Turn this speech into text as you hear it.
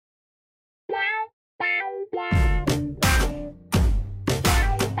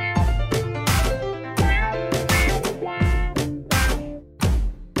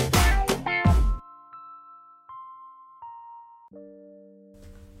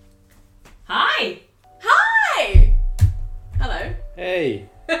Hi! Hi! Hello. Hey.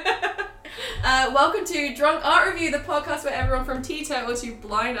 Welcome to Drunk Art Review, the podcast where everyone from teetotal to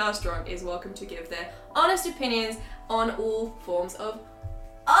blind ass drunk is welcome to give their honest opinions on all forms of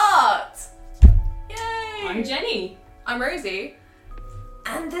art. Yay! I'm Jenny. I'm Rosie.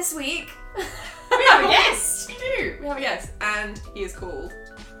 And this week We have a guest! we do. We have a guest, and he is called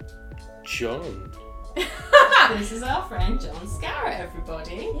John. This is our friend John Scarrett,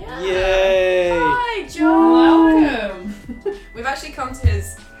 everybody. Yeah. Yay! Hi, John. Welcome! We've actually come to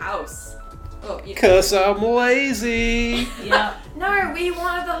his house. Oh, you know. 'Cause I'm lazy. Yeah. No, we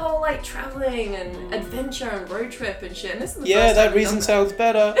wanted the whole like traveling and adventure and road trip and shit. And this is the Yeah, first that time we've reason done sounds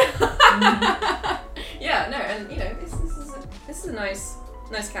better. Yeah, no, and you know, this is a nice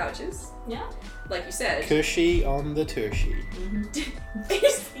couches, Yeah. like you said. Cushy on the tushy.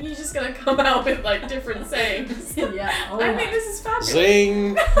 You're just gonna come out with like different sayings. Yeah. I think this is fabulous.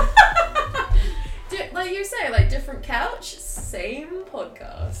 Zing! Like you say, like different couch, same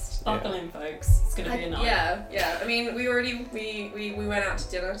podcast. Buckle in, folks. It's gonna be a night. Yeah. I mean, we already we went out to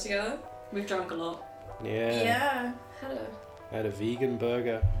dinner together. We've drunk a lot. Yeah. Had Had a vegan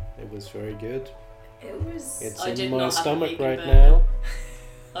burger. It was very good. it was. It's I in did my not have a stomach vegan right burger.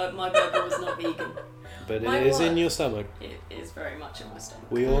 now. My burger was not vegan. But My it is what? in your stomach. It is very much in my stomach.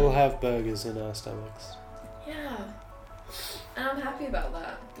 We all have burgers in our stomachs. Yeah. And I'm happy about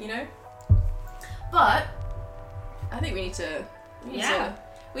that, you know? But I think we need to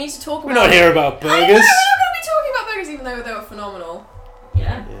we need to talk We're about not here about I know, we're burgers. not gonna be talking about burgers even though they were phenomenal.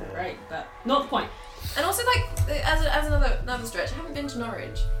 Yeah. Yeah. Great, but not the point. And also like as another stretch, I haven't been to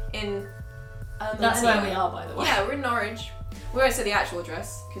Norwich in That's where we are, by the way. Yeah, we're in Norwich. We won't say the actual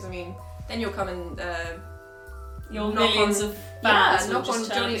address, because I mean then you'll come and Your knock millions on- of fans will knock on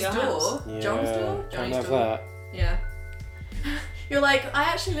just turn up Johnny's at your house. door. Yeah, John's door? can't Johnny's have door. that. Yeah. You're like, I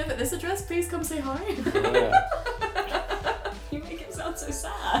actually live at this address, please come say hi. Yeah. You make him sound so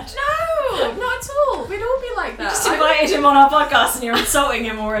sad. No, not at all. We'd all be like You that. just invited him on our podcast and you're insulting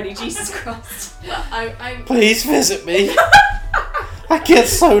him already. Jesus Christ. I Please visit me. I get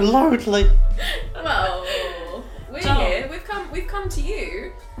so lonely. well, we're John. here. We've come to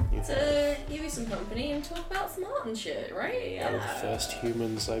you You to give you some company and talk about some art and shit, right? are the first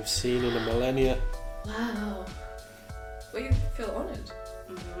humans I've seen in a millennia. Wow. We feel honoured.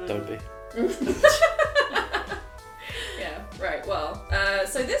 Don't be. Yeah. Right. Well.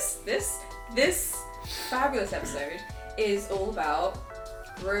 So this fabulous episode is all about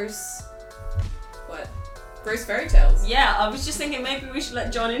gross fairy tales. Yeah, I was just thinking maybe we should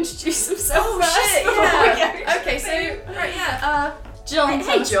let John introduce himself Oh first shit! before we Yeah. go. Okay. So right. Yeah. John, Hey,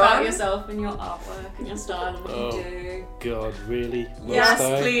 tell us John. about yourself and your artwork and your style and what Oh. you do. God, really? Yes,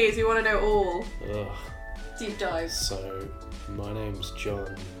 Must I? please. We want to know all. Ugh. Deep dive. So, my name's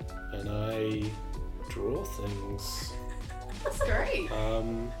John, and I draw things. That's great. I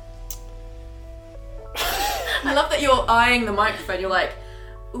love that you're eyeing the microphone. You're like,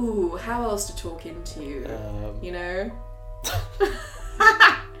 ooh, how else to talk into you? You know?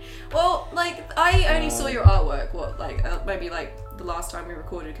 Well, like, I only saw your artwork, maybe like the last time we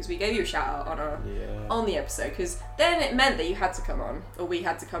recorded, because we gave you a shout out on the episode, because then it meant that you had to come on, or we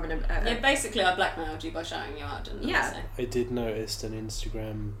had to come in. Yeah, basically I blackmailed you by shouting you out, didn't I? Yeah. So. I did notice an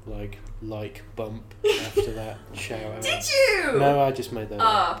Instagram like bump after that shout out. Did you? No, I just made that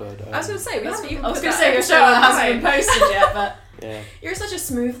up. But I was going to say, we That's haven't what even I was put going to that say your episode shout out online. hasn't been posted yet, but yeah, You're such a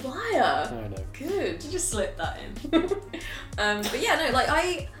smooth liar. I know. Good. you just slipped that in. But yeah, no, like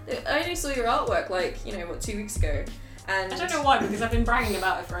I only saw your artwork 2 weeks ago, and I don't know why, because I've been bragging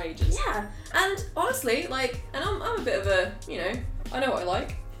about it for ages. Yeah, and honestly, and I'm a bit of a, I know what I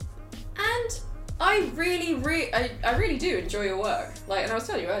like, and I really do enjoy your work. Like, and I was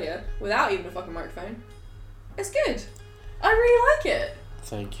telling you earlier, without even a fucking microphone, it's good. I really like it.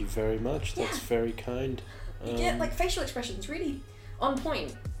 Thank you very much. That's Yeah. very kind. You get like facial expressions really on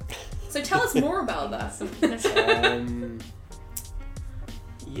point. So tell us more about that.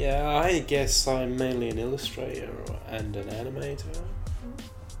 Yeah, I guess I'm mainly an illustrator and an animator.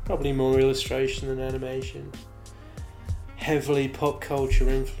 Probably more illustration than animation. Heavily pop culture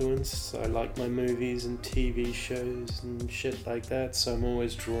influenced. I like my movies and TV shows and shit like that, so I'm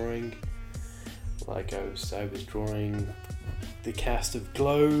always drawing. Like I was drawing the cast of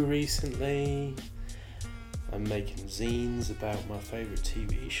Glow recently. I'm making zines about my favourite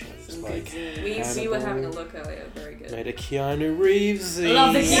TV shows. Some Like good zines. We Hannibal. were having a look earlier. Very good. Made a Keanu Reeves zine.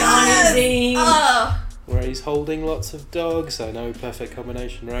 Love the Keanu Yes! zine. Oh, Where he's holding lots of dogs. I know, perfect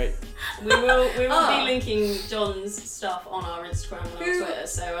combination, right? We will Oh. be linking John's stuff on our Instagram and our Who- Twitter,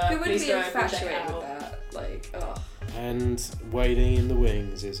 so who wouldn't please be go over and check it infatuated with out. that? Like, oh. And waiting in the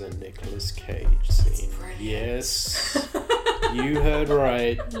wings is a Nicolas Cage scene. brilliant. Yes, you heard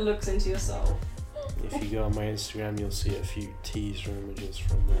right. Looks into your soul. If you go on my Instagram, you'll see a few teaser images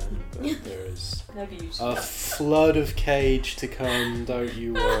from that. But there is Maybe you should. a flood of Cage to come. Don't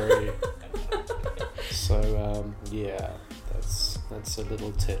you worry. So yeah, that's a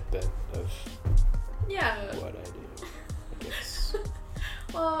little tidbit of Yeah. what I do, I guess.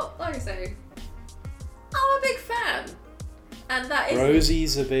 Well, like I say, I'm a big fan. And that is...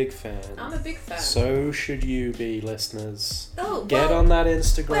 Rosie's a big fan. I'm a big fan. So should you be, listeners. Oh, Get well, on that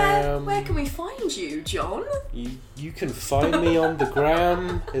Instagram. Where can we find you, John? You can find me on the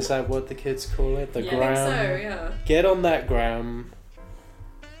gram. Is that what the kids call it? The Yeah, I gram. I think so, yeah. Get on that gram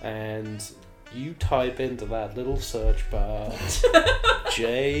and you type into that little search bar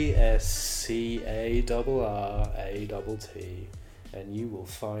JSCARRATT and you will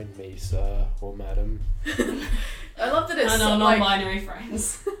find me, sir or madam. I love that it's And our like non-binary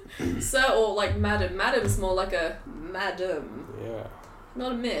friends. sir or like madam. Madam's more like a madam, Yeah.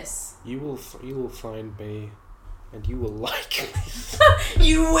 not a miss. You will find me and you will like me.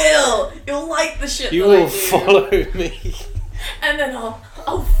 You will. You'll like the shit. You that I will do. follow me. And then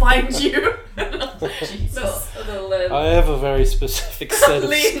I'll find you. Jesus. I have a very specific set of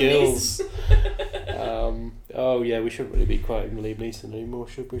Liam skills. Oh yeah, we shouldn't really be quoting Liam Neeson anymore,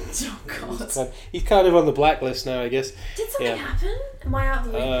 should we? Oh God. He's kind of on the blacklist now, I guess. Did something Yeah. happen? Am I out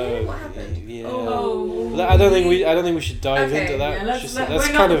of the loop here? What happened? Yeah. Oh. I don't think we should dive Okay, into that. Yeah, Just- we're that's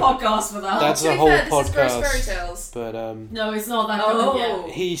not kind the of. podcast for that. That's to a be whole fair, this is Gross podcast. Fairy Tales. But No, it's not that Oh. good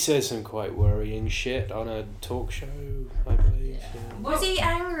yet. he says some quite worrying shit on a talk show, I believe. Yeah. Yeah. Was he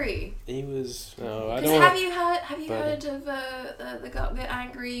angry? He was. No, I Because don't. have wanna- you but- heard of the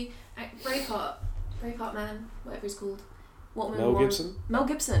angry Braveheart man, whatever he's called? What movie Mel was- Gibson. Mel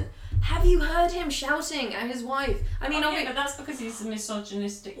Gibson. Have you heard him shouting at his wife? I mean, Oh, yeah, but that's because he's a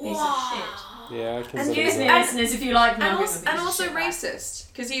misogynistic piece of shit. Wow. Yeah, I can And believe Excuse me, that. listeners, if you like Mel And Gibson, also, and piece of also shit, right? racist,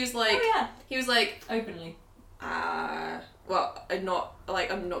 because he was like, Oh openly. Well, I'm not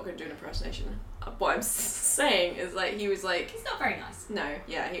going to do an impersonation. What I'm saying is like he was like, yeah. He's not very nice. no,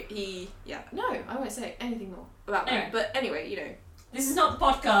 yeah, no, I won't say anything more about Anyway. that. But anyway, you know. This is not the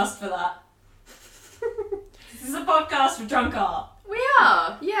podcast for that. This is a podcast for drunk art. We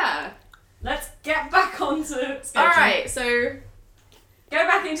are, yeah. Let's get back onto schedule. Alright, so Go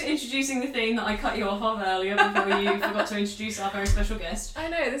back into introducing the theme that I cut you off of earlier before you forgot to introduce our very special guest. I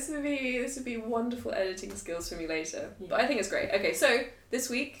know this would be wonderful editing skills for me later. Yeah. But I think it's great. Okay, so this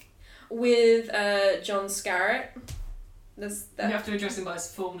week with John Scarrett. There's You that. have to address him by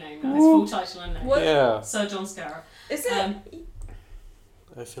his full name, now, his full title and name. What? Yeah, Sir John Scarrett. Is it?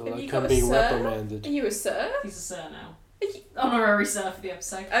 I feel Have like you got I'm a being sir? reprimanded. Are you a sir? He's a sir now. Honorary sir for the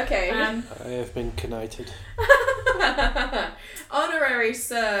episode. Okay. I have been knighted. Honorary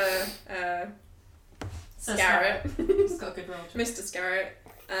Sir Sir Scarrett. He's got a good role. Mr. Scarrett.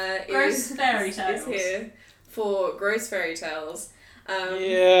 Gross Fairy Tales. Is here for Gross Fairy Tales.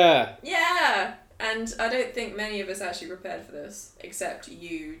 Yeah. Yeah! And I don't think many of us actually prepared for this, except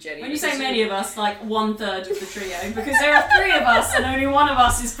you, Jenny. When you say many of us, like 1/3 of the trio, because there are 3 of us and only one of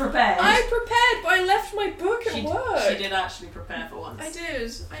us is prepared. I prepared, but I left my book at work. She did actually prepare for once. I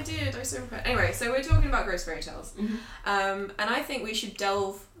did. I so prepared. Anyway, so we're talking about Gross Fairy Tales. Mhm. And I think we should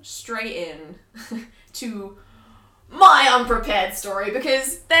delve straight in to my unprepared story,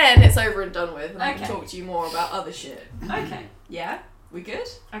 because then it's over and done with, and I can Okay. talk to you more about other shit. Okay. Yeah? We good?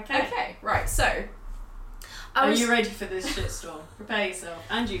 Okay. Okay, right, so. Are you ready for this shitstorm? Prepare yourself,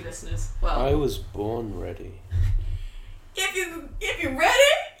 and you listeners. Well, I was born ready. if you're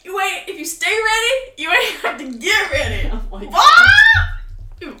ready, if you stay ready, you ain't have to get ready. Oh my God. What?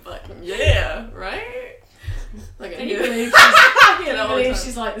 You fucking yeah, right? Like Can you I believe hear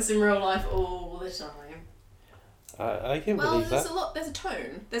she's like this in real life all the time? I can Well, believe there's that. a lot. There's a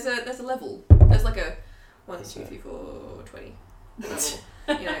tone. There's a level. There's like a 1, 2, 3, 4, 20 level.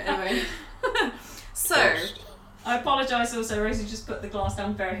 You know. Anyway. So. First. I apologise also, Rosie just put the glass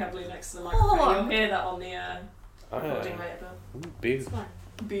down very heavily next to the microphone. Oh. You'll hear that on the recording later, but Ooh, beer. it's fine.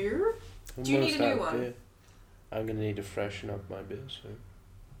 Beer. Do you need Almost a new out of one? beer. I'm gonna need to freshen up my beer soon.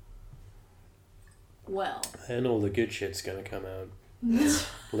 Well. And all the good shit's gonna come out.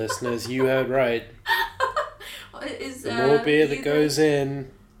 Listeners, you heard right. Is, The more beer that either- goes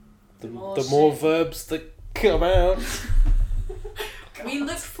in, the more more shit. verbs that come out. We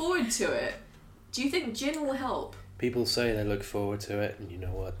look forward to it. Do you think gin will help? People say they look forward to it, and you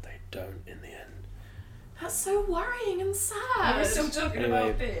know what? They don't in the end. That's so worrying and Are sad. we still talking Anyway.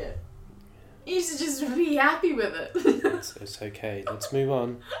 about beer? You should just be happy with it. It's okay. Let's move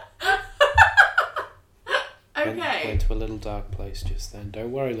on. Okay. Went to a little dark place just then.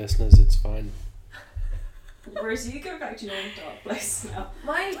 Don't worry, listeners, it's fine. Rosie, you go back to your own dark place now.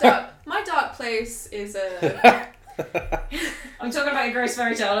 My dark place is a. I'm talking about your gross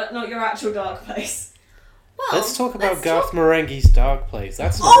fairy tale, not your actual dark place. Well, Let's talk about let's Garth talk- Marenghi's Dark Place.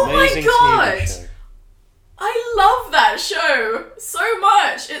 That's an Oh my amazing God! TV show. I love that show so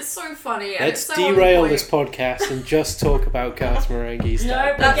much. It's so funny. And Let's it's so on derail point. this podcast and just talk about Garth Marenghi's No,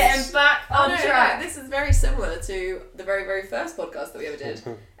 Dark we're Place. getting back Oh, on no, track. this is very similar to the very, very first podcast that we ever did,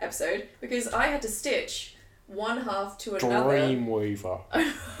 episode, because I had to stitch one half to another. Dreamweaver.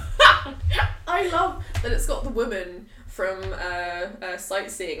 I love that it's got the woman from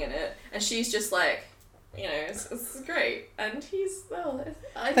Sightseeing in it, and she's just like, you know, it's great. And he's, well,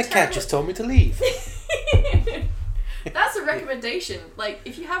 The cat just told me to leave. That's a recommendation. Like,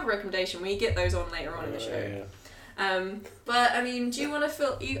 if you have a recommendation, we get those on later on in the show. Yeah. But I mean, do you want to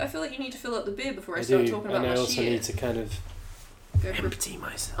fill? I feel like you need to fill up the beer before I I start do, talking about and I my also shit. need to kind of Go for empty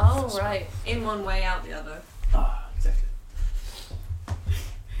myself. Oh as well. right, in one way, out the other. Ah, exactly.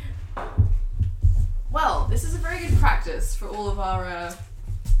 Well, this is a very good practice for all of our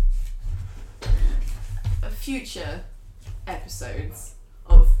future episodes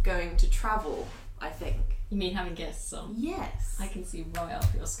of going to travel. I think. You mean having guests on? Yes. I can see right up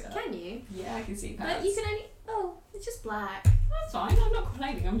your skirt. Can you? Yeah, I can see But pants. you can only. Oh, it's just black. That's fine, I'm not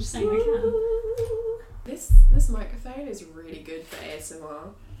complaining, I'm just saying I can. This microphone is really good for ASMR.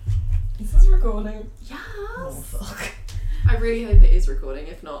 Is this recording? Yes. Oh, fuck. I really hope it is recording.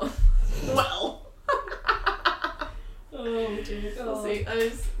 If not, well. Oh, dear We'll God. see.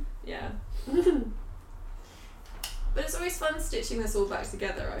 Yeah. But it's always fun stitching this all back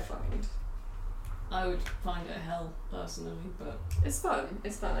together, I find. I would find it hell, personally, but It's fun.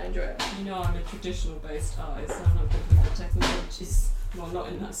 It's fun. I enjoy it. you know I'm a traditional based artist, so I'm not good with the technologies. Well, not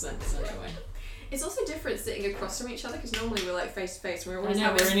in that sense, anyway. It's also different sitting across from each other because normally we're like face to face. We're I always know,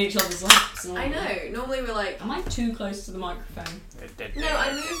 having... we're in each other's laps. I know. Normally we're like... Am I too close to the microphone? No,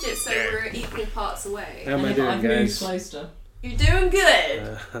 I moved it so we're equal parts away. How am I I've doing, moved guys? closer. You're doing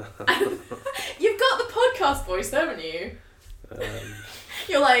good. Uh, You've got the podcast voice, haven't you?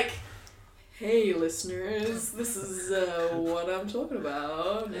 You're like, hey listeners, this is what I'm talking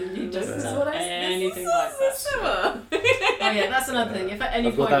about. And he And doesn't this is sound what anything like that. that. Oh yeah, that's another thing. If at any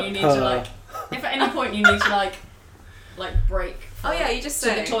I've got point that you need purr. to like, if at any point you need to like break. Oh yeah, you just to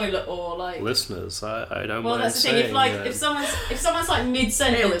say. the toilet or like. Listeners, I don't Well, mind that's the thing. If saying, like if someone's like mid Hey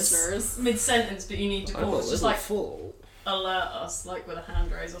sentence, listeners. but you need to I'm a pause, just little like full. alert us like with a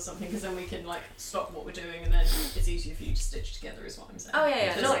hand raise or something, because then we can like stop what we're doing, and then it's easier for you to stitch together. Is what I'm saying. Oh yeah, yeah.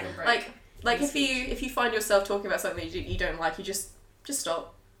 Just No, like a break. like if you find yourself talking about something you don't like, you just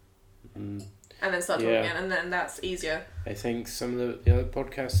stop Mm. and then start talking Yeah. again, and then that's easier. I think some of the other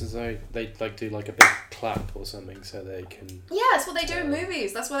podcasters they like do like a big clap or something so they can. Yeah, that's what they do in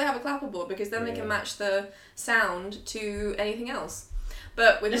movies. That's why they have a clapperboard, because then they Yeah. can match the sound to anything else.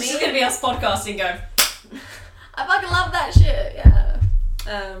 But with This me, is gonna be us podcasting going. I fucking love that shit. Yeah.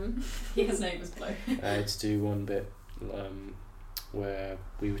 He has neighbours blow. I had to do one bit where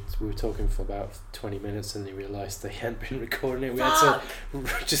we were talking for about 20 minutes and they realised they hadn't been recording it. We had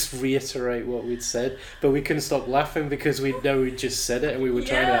to just reiterate what we'd said, but we couldn't stop laughing because we know we just said it and we were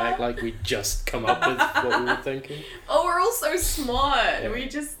trying to Yeah. act like we'd just come up with what we were thinking. Oh, we're all so smart. Yeah. We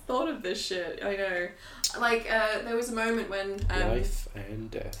just thought of this shit. I know. Like, there was a moment when Life and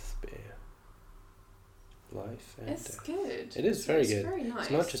death beer. Life and it's death. good. It is very It's good. very nice.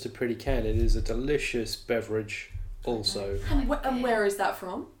 It's not just a pretty can, it is a delicious beverage also. And where is that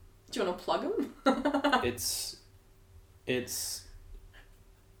from? Do you want to plug them? It's It's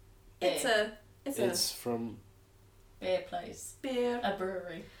from Beer place. a beer. A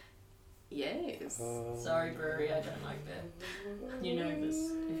brewery. Yes. Sorry, brewery, I don't like beer. You know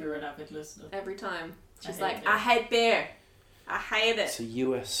this if you're an avid listener. Every time. She's hate like, beer. I hate beer. I hate It's it. a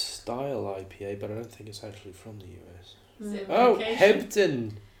US style IPA, but I don't think it's actually from the US. Is it Oh,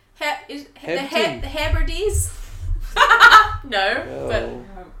 vacation? Hebden. The Hebrides? No, but Oh,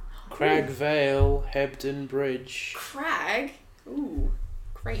 Crag Vale, Hebden Bridge. Crag. Ooh,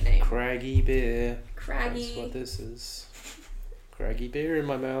 great name. Craggy beer. That's Craggy. what this is. Craggy beer in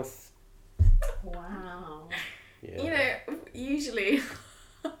my mouth. Wow. Yeah. You know, usually.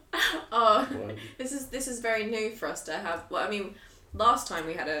 Oh, What? this is very new for us to have. Well, I mean, last time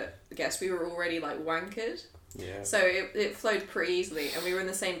we had a guest, we were already like wankered, Yeah. so it flowed pretty easily, and we were in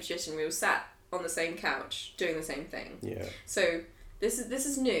the same position. We were sat on the same couch doing the same thing. Yeah. So this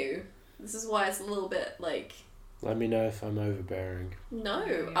is new. This is why it's a little bit like, Let me know if I'm overbearing. no,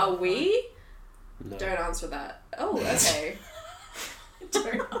 Yeah, are we? No. Don't answer that. Oh, okay.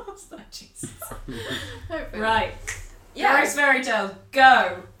 Don't was that? Jesus. Hopefully. Right. Yeah. Gross fairy tales.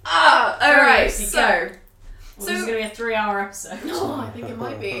 Go. Alright, Gross, you so. Well, this So- is going to be a 3-hour episode. No, I think it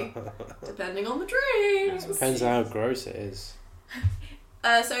might be. Depending on the dreams. Depends how gross it is.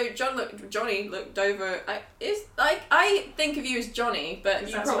 So Johnny looked over. I think of you as Johnny, but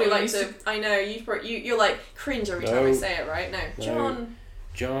you That's probably what we like used to. I know you're like cringe every time I No. say it, right? No, John.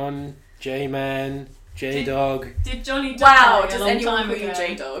 John, J-Man, J-Dog. Did Johnny die Wow, a does long anyone time call you ago?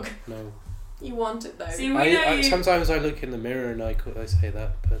 J Dog? No. You want it though. See, we know I you. sometimes I look in the mirror and I say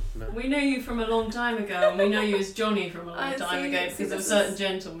that, but no. We know you from a long time ago, and we know you as Johnny from a long I time see, ago see, because of a this certain is-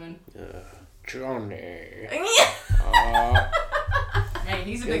 gentleman. Johnny. Yeah. Hey,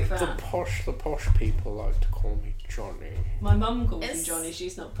 he's a big The fan. posh people like to call me Johnny. My mum calls It's- you Johnny.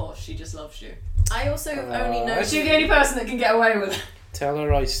 She's not posh. She just loves you. I also only know. She's the only person that can get away with it. Tell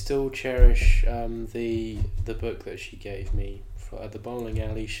her I still cherish the book that she gave me at the bowling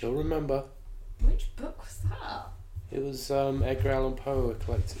alley. She'll remember. Which book was that? It was Edgar Allan Poe, a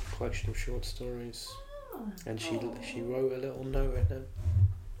collection of short stories, Oh. and she wrote a little note in it.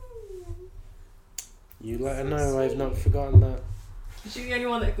 You let her know I've not forgotten that. Is she the only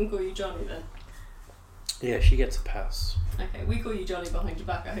one that can call you Johnny then? Yeah, she gets a pass. Okay, we call you Johnny behind your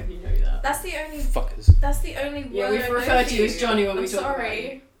back. I hope you know that. That's the only. Fuckers. That's the only word. Yeah, we've I know referred for to you as Johnny when we I'm talk about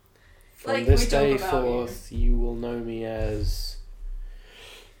sorry. you. From Like, this we talk day about forth, you will know me as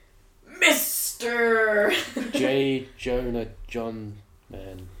Mr. J. Jonah John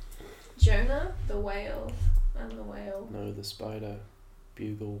Man. Jonah, the whale, and the whale. No, the spider.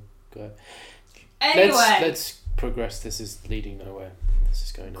 Bugle guy. Anyway, Let's progress. This is leading nowhere. This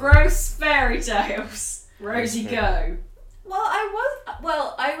is going nowhere. gross fairy tales. Rosie, Okay. go.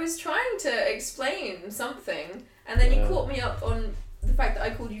 I was trying to explain something, and then you caught me up on the fact that I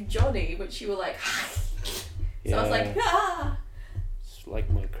called you Johnny, which you were like, so I was like, ah, It's like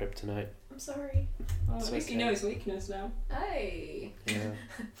my kryptonite. I'm sorry. Oh, It's at least you okay. know his weakness now. Hey, Yeah.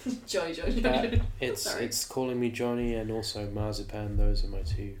 Johnny. It's Sorry. it's calling me Johnny and also marzipan. Those are my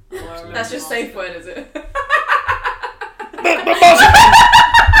two. Or, That's your safe word, is it?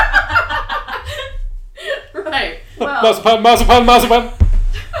 Right. Well, Marzipan.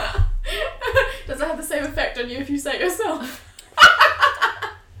 does it have the same effect on you if you say it yourself?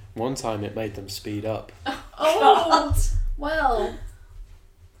 One time it made them speed up. Oh, well,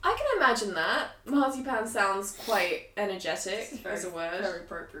 I can imagine that. Marzipan sounds quite energetic as a word, Very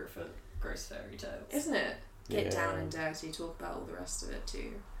appropriate for gross fairy tales. isn't it? Get Yeah. down and dirty, talk about all the rest of it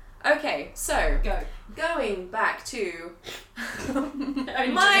too. Okay, so Go. going back to Only took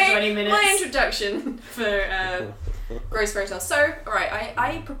 20 minutes. my introduction for gross fairy tales. So, alright,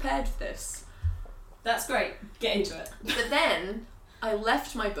 I prepared for this, That's great. Get into it. but then I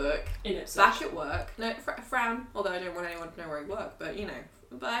left my book In it. back at work. No, Fran, although I don't want anyone to know where I work, but you know,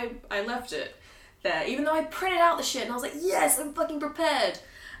 but I left it there, even though I printed out the shit and I was like, yes, I'm fucking prepared.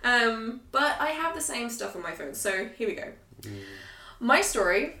 But I have the same stuff on my phone, so here we go. My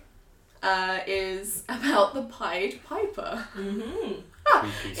story is about the Pied Piper. Mm-hmm.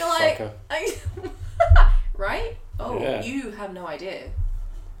 Creepy You're like, fucker. right? Oh, Yeah. you have no idea.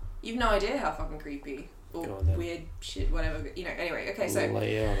 You've no idea how fucking creepy or Go on then. weird shit, whatever. You know. Anyway, okay, so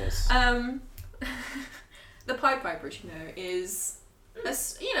Lay it on us. the Pied Piper, as you know,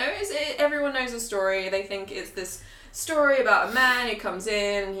 is everyone knows the story. They think it's this story about a man who comes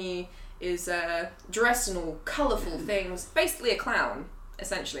in and he is dressed in all colourful things, basically a clown,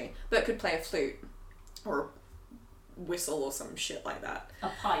 essentially, but could play a flute or a whistle or some shit like that. A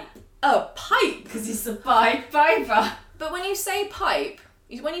pipe. A pipe! Because he's the Pied Piper. But when you say pipe,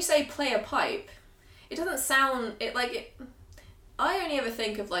 when you say play a pipe, it doesn't sound I only ever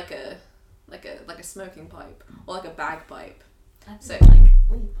think of like a smoking pipe or like a bagpipe. So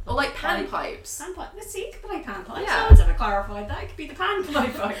or like panpipes. Panpipe. Let's see, you could play panpipe. Yeah. Someone's ever clarified that. It could be the Panpipe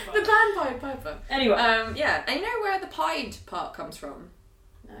Piper. The panpipe piper. Anyway. Yeah, and you know where the pied part comes from?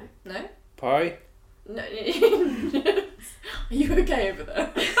 No. No? Pie? No. Are you okay over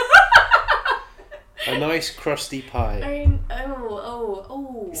there? A nice crusty pie. I mean,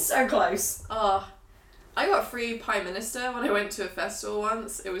 oh. So close. I got free Prime Minister when I went to a festival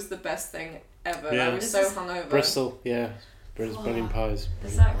once. It was the best thing ever. Yeah. I was so hungover. Bristol, yeah. Brilliant pies.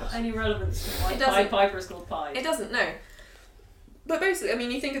 Has Brilliant that got pies. any relevance to why It the doesn't. Pied Piper is called Pied? It doesn't, no. But basically, I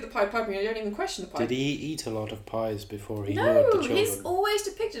mean, you think of the Pied Piper and you don't even question the Pied. Did he eat a lot of pies before he lured the No, children? he's always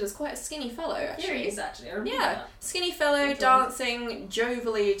depicted as quite a skinny fellow, actually. Here he is, actually. I remember Yeah, that. skinny fellow Good job. dancing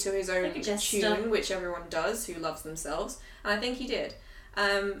jovially to his own Like a jester. tune, which everyone does who loves themselves, and I think he did.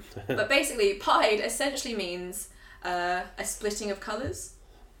 But basically, pied essentially means a splitting of colours.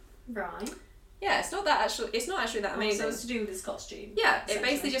 Right. Yeah, it's not actually that amazing. So it's to do with his costume. Yeah, it essentially.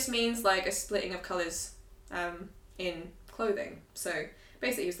 basically just means like a splitting of colours in clothing. So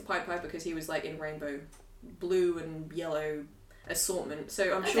basically he was the Pied Piper because he was like in rainbow blue and yellow assortment.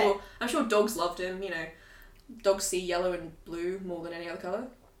 So I'm sure dogs loved him, you know. Dogs see yellow and blue more than any other colour.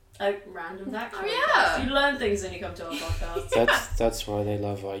 Oh, random fact. Oh, yeah. You learn things when you come to our podcast. That's why they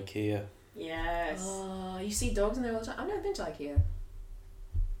love IKEA. Yes. Oh, you see dogs in there all the time. I've never been to IKEA.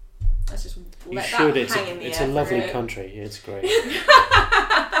 Let's just You let should. that hang in the It's air a for lovely minute. country. It's great.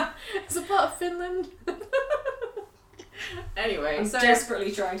 It's a part of Finland. Anyway, I'm so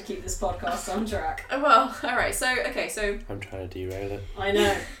desperately trying to keep this podcast on track. well, all right. So I'm trying to derail it. I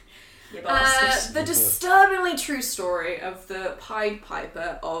know. You bastard. the disturbingly true story of the Pied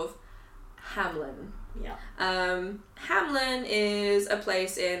Piper of Hamelin. Yeah. Hamelin is a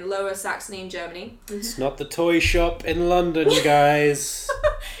place in Lower Saxony in Germany. It's not the toy shop in London, guys.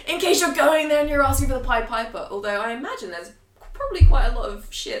 In case you're going there and you're asking for the Pied Piper, although I imagine there's probably quite a lot of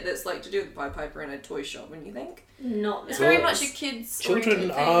shit that's like to do with the Pied Piper in a toy shop, wouldn't you think? Not It's this. very much a kids.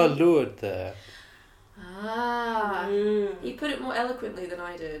 Children are lured there. Ah, Mm. you put it more eloquently than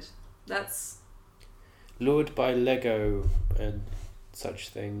I did. That's Lured by Lego and such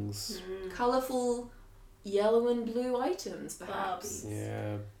things. Mm. colourful yellow and blue items, perhaps.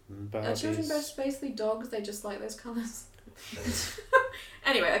 Barbies. Yeah. Are children Barbies. basically dogs? They just like those colours.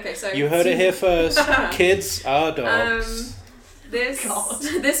 Anyway, okay, so You heard it here first. Kids are dogs. This God.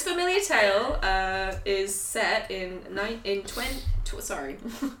 this familiar tale is set in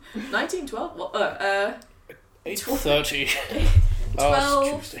 1912. What? 8:30. 12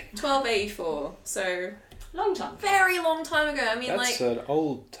 Tuesday. 1284. So Long time. very long time ago. I mean, That's like an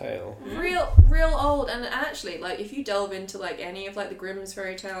old tale. real old. And actually, like if you delve into like any of like the Grimm's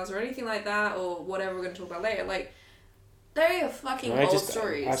fairy tales or anything like that, or whatever we're going to talk about later, like they are fucking Can I old just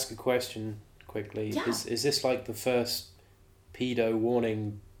stories. ask a question quickly? Yeah. Is this like the first pedo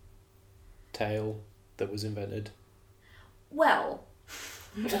warning tale that was invented? Well,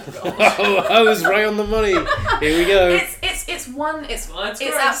 Oh, I was right on the money. Here we go. it's one. It's gross.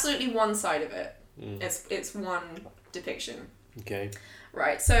 absolutely one side of it. Mm. It's one depiction. Okay.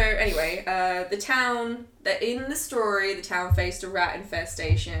 Right, so anyway, the town, in the story, the town faced a rat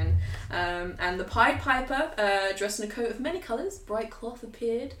infestation, and the Pied Piper, dressed in a coat of many colours, bright cloth,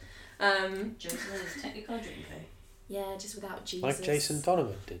 appeared. Jason is technically dream Yeah, just without Jesus. Like Jason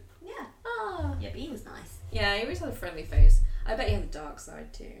Donovan did. Yeah. Ah. Yeah, but he was nice. Yeah, he always had a friendly face. I bet he had the dark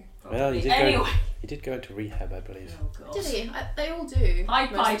side too. Well, he did Anyway. He did go into rehab, I believe. Oh god. Did he? They all do.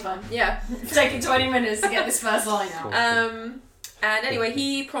 Pied most of the Piper. time. Yeah. It's taking 20 minutes to get this first line out. And anyway,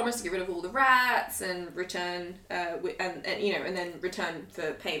 he promised to get rid of all the rats and return, and then return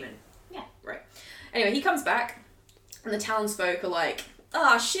for payment. Yeah. Right. Anyway, he comes back, and the townsfolk are like,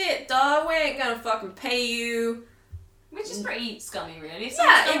 "Ah, shit, dog, we ain't gonna fucking pay you." Which is pretty scummy, really. If Yeah,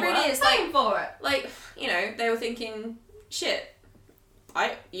 someone's it done really work, is, pay like- them for it. Like, they were thinking, "Shit,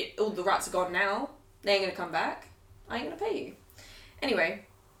 all the rats are gone now. They ain't gonna come back. I ain't gonna pay you." Anyway.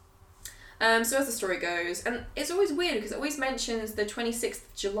 So as the story goes, and it's always weird because it always mentions the 26th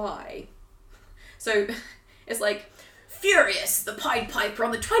of July. So it's like, furious, the Pied Piper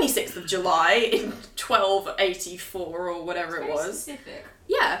on the 26th of July in 1284 or whatever it Very was. specific.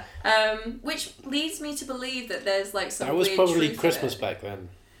 Yeah, which leads me to believe that there's like some That was weird probably truth in Christmas it. back then.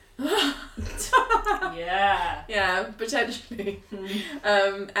 Yeah. Yeah, potentially.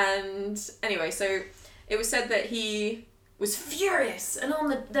 And anyway, so it was said that he was furious, and on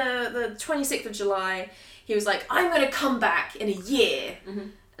the 26th of July, he was like, "I'm gonna come back in a year,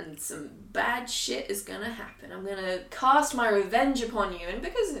 and some bad shit is gonna happen. I'm gonna cast my revenge upon you." And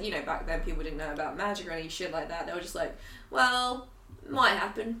because, back then people didn't know about magic or any shit like that, they were just like, well, might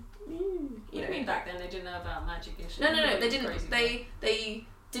happen. I mean, back then they didn't know about magic and shit. No, they Crazy didn't. people. They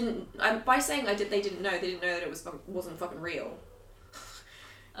didn't. By saying they didn't know. They didn't know that it wasn't fucking real.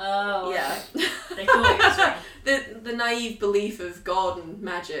 Oh. Yeah. They thought it was real. the naive belief of God and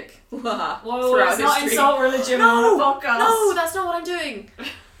magic. Whoa, throughout let's not history. insult religion No, on a podcast. No, that's not what I'm doing.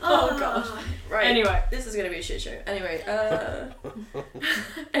 Oh, God. Right. Anyway. This is gonna be a shit show. Anyway.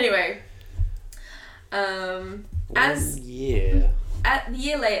 Anyway. As One year. at the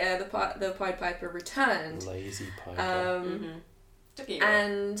year later, the Pied Piper returned. Lazy Piper. Took a year.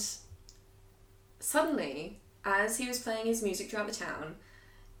 And suddenly, as he was playing his music throughout the town,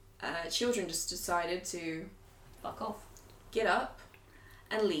 children just decided to Fuck off. get up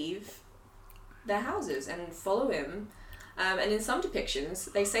and leave their houses and follow him. And in some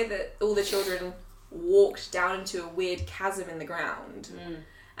depictions, they say that all the children walked down into a weird chasm in the ground.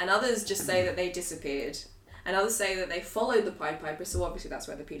 And others just say that they disappeared. and others say that they followed the Pied Piper, so obviously that's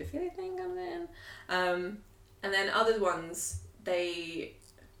where the paedophilia thing comes in. And then other ones, they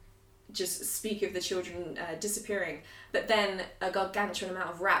just speak of the children disappearing, but then a gargantuan amount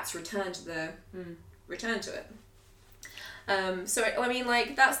of rats return to it. So I mean,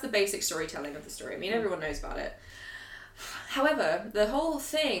 like, that's the basic storytelling of the story. I mean, everyone knows about it. However, the whole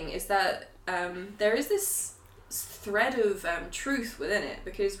thing is that there is this thread of truth within it,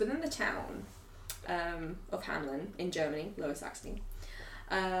 because within the town of Hamelin in Germany, Lower Saxony,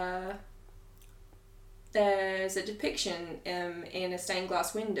 there's a depiction in a stained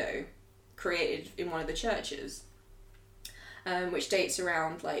glass window created in one of the churches, which dates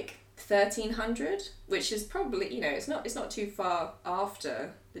around like 1300, which is probably, you know, it's not too far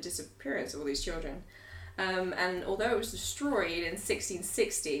after the disappearance of all these children. And although it was destroyed in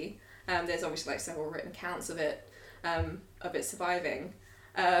 1660, there's obviously like several written accounts of it surviving.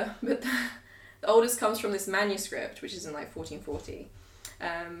 But the oldest comes from this manuscript, which is in like 1440,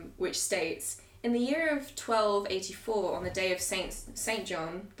 which states, in the year of 1284, on the day of Saint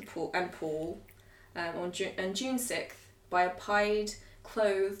John and Paul, on June 6th, by a pied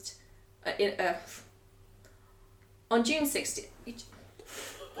clothed on June 16th.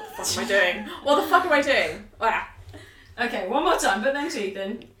 What the fuck am I doing? Ah. Okay, one more time, put them teeth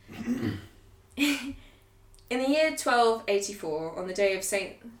in. In the year 1284, on the day of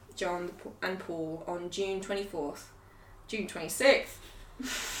Saint John and Paul, on June 26th,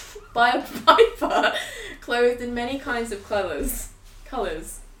 by a piper clothed in many kinds of colours.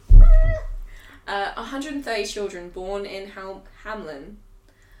 130 children born in Hamelin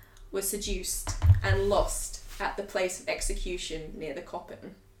were seduced and lost at the place of execution near the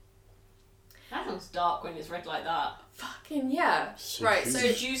Koppen. That sounds dark when it's read like that. Fucking yeah. Right, so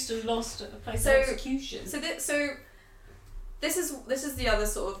seduced and lost at the place of execution. So this is the other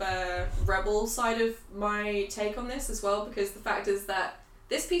sort of rebel side of my take on this as well, because the fact is that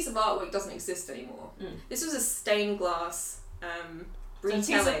this piece of artwork doesn't exist anymore. This was a stained glass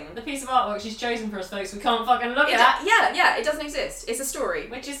retelling. So the piece of artwork she's chosen for us, folks, we can't fucking look at. Yeah, it doesn't exist. It's a story.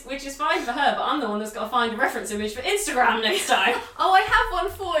 Which is fine for her, but I'm the one that's got to find a reference image for Instagram next time. Oh, I have one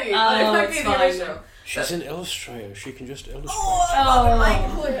for you. Oh, it might it's be the fine. original. She's an illustrator. She can just illustrate.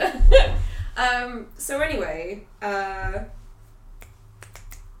 So anyway, the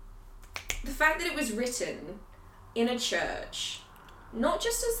fact that it was written in a church, not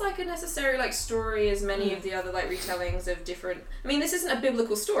just as like a necessary like story as many of the other like retellings of different. I mean, this isn't a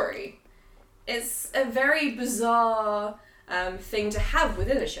biblical story. It's a very bizarre thing to have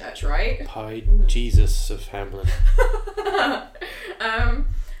within a church, right? Pied Jesus of Hamelin.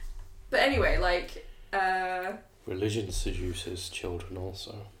 But anyway, like. Religion seduces children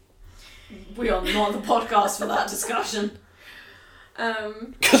also. We are not the podcast for that discussion.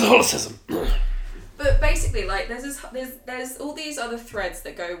 Catholicism. But basically, like, there's all these other threads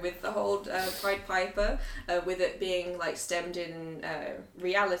that go with the whole Pied Piper, with it being like stemmed in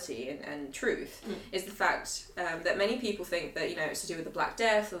reality and truth. Is the fact that many people think that, you know, it's to do with the Black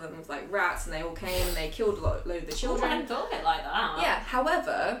Death, or them with like rats, and they all came and they killed a load of the children. I hadn't thought of it like that. Yeah.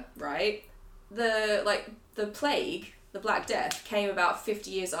 However, right, the plague, the Black Death, came about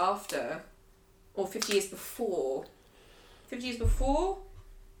 50 years after, or 50 years before. 50 years before.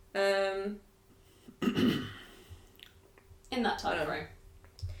 In that time frame.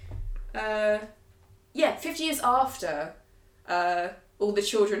 50 years after all the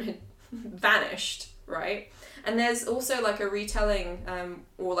children had vanished, right? And there's also like a retelling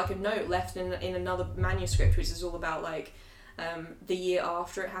or like a note left in another manuscript, which is all about like the year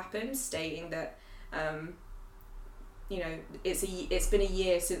after it happened, stating that you know, it's been a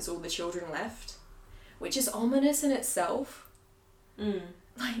year since all the children left, which is ominous in itself.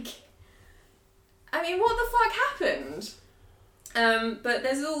 Like, I mean, what the fuck happened? But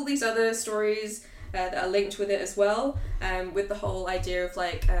there's all these other stories that are linked with it as well, with the whole idea of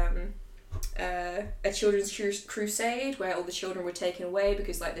like a children's crusade where all the children were taken away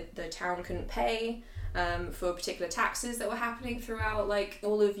because like the town couldn't pay for particular taxes that were happening throughout like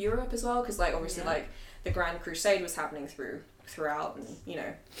all of Europe as well, because like obviously like the Grand Crusade was happening throughout, and you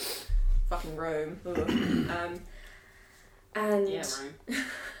know, fucking Rome. And yeah,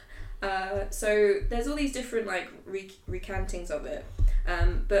 Rome. So there's all these different like recantings of it,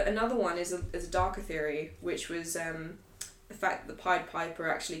 but another one is a darker theory, which was the fact that the Pied Piper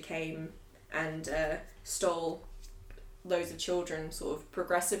actually came and stole loads of children sort of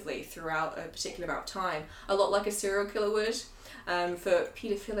progressively throughout a particular amount of time, a lot like a serial killer would, for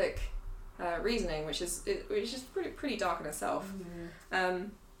paedophilic reasoning, which is pretty dark in itself.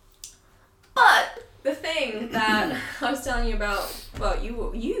 But the thing that I was telling you about, well,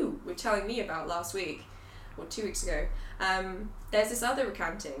 you were telling me about last week, or 2 weeks ago, there's this other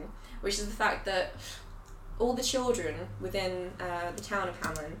recounting, which is the fact that all the children within the town of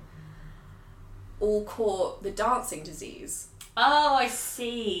Hamelin all caught the dancing disease. Oh, I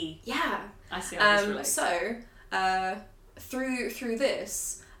see. Yeah. I see how this relates. So, through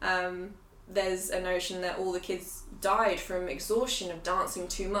this, there's a notion that all the kids died from exhaustion of dancing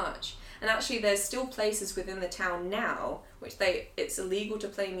too much. And actually, there's still places within the town now which it's illegal to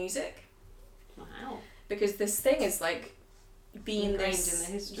play music. Wow. Because this thing is like being ingrained this, in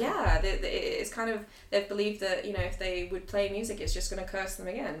the history. Yeah, it's kind of, they've believed that, you know, if they would play music, it's just going to curse them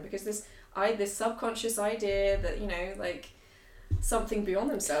again. Because this subconscious idea that, you know, like, something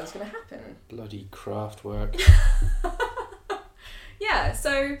beyond themselves is going to happen. Bloody craft work. Yeah,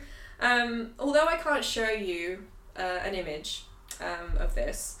 so although I can't show you an image of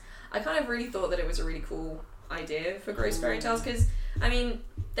this, I kind of really thought that it was a really cool idea for Gross Fairy Tales, because, I mean,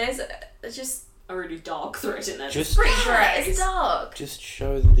 there's just a really dark thread in there. Just- pretty yeah, great. it's dark. Just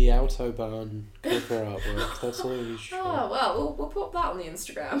show them the Autobahn cover artwork. That's all you show. Oh, well, we'll put that on the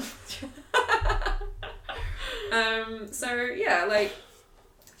Instagram. So yeah, like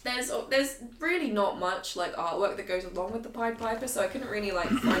there's really not much like artwork that goes along with the Pied Piper, so I couldn't really like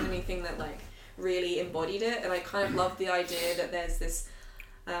find anything that like really embodied it, and I kind of love the idea that there's this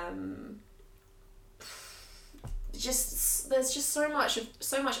there's just so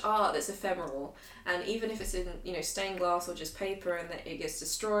much art that's ephemeral, and even if it's in, you know, stained glass or just paper, and that it gets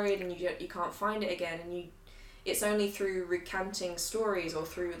destroyed and you can't find it again, and it's only through recanting stories or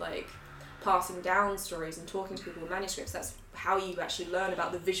through like passing down stories and talking to people with manuscripts, that's how you actually learn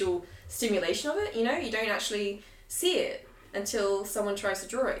about the visual stimulation of it. You know, you don't actually see it until someone tries to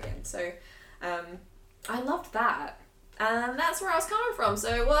draw it again. So I loved that, and that's where I was coming from. So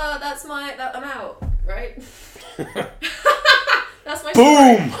I'm out, right? That's my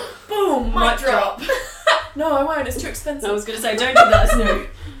Boom! story. Boom! Mic drop. No, I won't. It's too expensive. I was going to say, don't do that as new.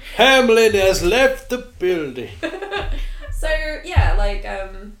 Hamelin has left the building. So yeah, like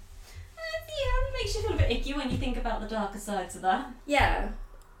It makes you feel a bit icky when you think about the darker sides of that. yeah,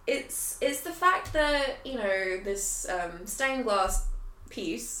 it's the fact that, you know, this stained glass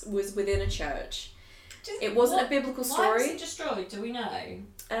piece was within a church. It wasn't a biblical Why was story. it destroyed? Do we know?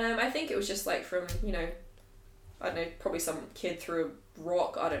 I think it was just like from, you know, I don't know, probably some kid threw a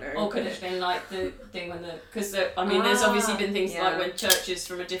rock. I don't know. Or could it have been like the thing when because I mean, there's obviously been things yeah. like when churches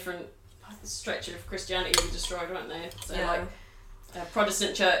from a different stretch of Christianity were destroyed, weren't they? So Yeah. like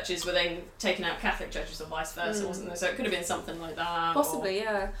Protestant churches were then taken out Catholic churches or vice versa, Mm. wasn't there? So it could have been something like that. Possibly,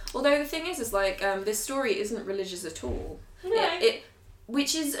 yeah. Although the thing is like this story isn't religious at all. No.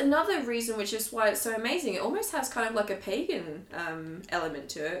 Which is another reason, which is why it's so amazing. It almost has kind of like a pagan element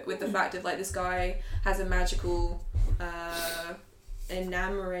to it, with the fact of like this guy has a magical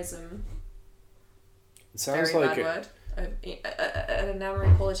enamorism. It sounds Very like bad word. An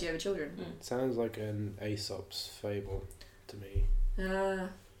enamoring quality over children. it sounds like an Aesop's fable to me.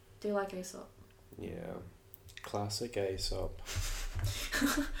 Do you like Aesop? Yeah, classic Aesop.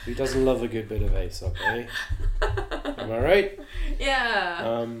 Who doesn't love a good bit of Aesop, eh? Am I right?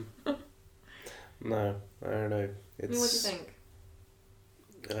 Yeah. No, I don't know. I mean, what do you think?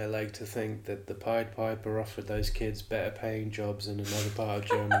 I like to think that the Pied Piper offered those kids better paying jobs in another part of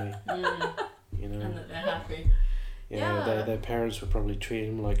Germany. You know, And that they're happy. you know, Yeah. their parents would probably treat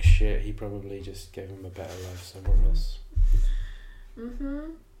him like shit. He probably just gave him a better life somewhere else. Mm-hmm.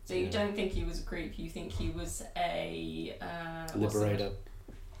 So you don't think he was a creep? You think he was a what's the word? Liberator,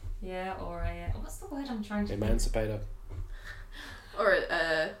 Yeah, or a what's the word I'm trying to think? emancipator. Or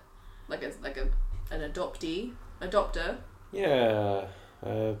an adopter. Yeah,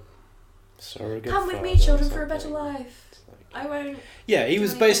 surrogate. Come with me, father or children, for a better something. life. It's like- I won't. Yeah, he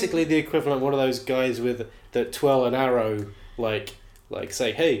was anything. basically the equivalent, one of those guys with that twirl an arrow, like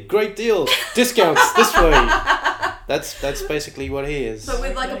say, hey, great deals, discounts this way. That's basically what he is. But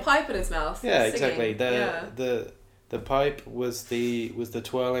with like a pipe in his mouth. Yeah, singing. exactly. Yeah. The pipe was the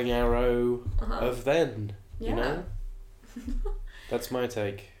twirling arrow Uh-huh. of then. Yeah. You know, that's my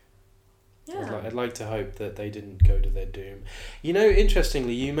take. Yeah. I'd like to hope that they didn't go to their doom. You know,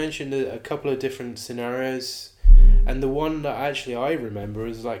 interestingly, you mentioned a couple of different scenarios, and the one that actually I remember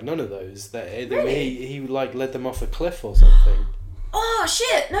is like none of those. That Really? he like led them off a cliff or something. Oh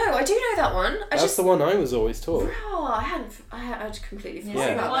shit! No, I do know that one. That's the one I was always taught. Oh, I'd completely forgot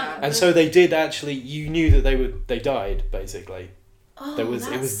Yeah. about Yeah. that. And so they did actually. You knew that they died basically. Oh, It was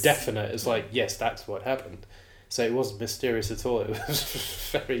that's- definite. It's like, yes, that's what happened. So it wasn't mysterious at all. It was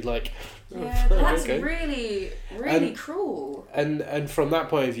very like, Yeah, oh, that's okay. really And- cruel. And from that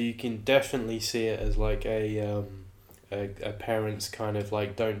point of view, you can definitely see it as like a a parent's kind of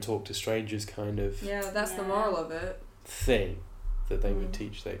like don't talk to strangers kind of Yeah, that's the Yeah. moral of it. thing that they would Mm.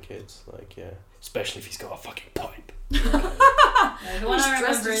 teach their kids. Like, yeah, especially if he's got a fucking pipe. The one Just I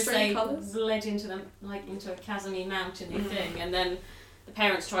dressed remember in is strange they colours. led into them like into a chasmy mountainy Mm. thing, and then the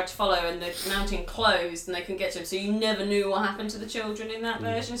parents tried to follow, and the mountain closed, and they couldn't get to him. So you never knew what happened to the children in that Mm.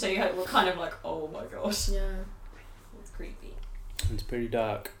 version. So you were kind of like, oh my gosh, Yeah. it's creepy. It's pretty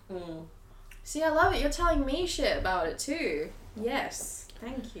dark. Mm. See, I love it. You're telling me shit about it too. Yes.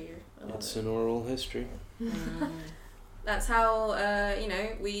 Thank you. I love It's it. an oral history. That's how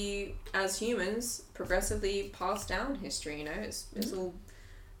we as humans progressively pass down history. You know, it's all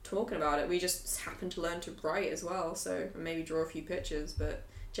talking about it. We just happen to learn to write as well. So maybe draw a few pictures, but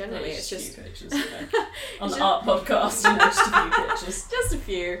generally it's just pictures, on the art podcast, just a few pictures. just a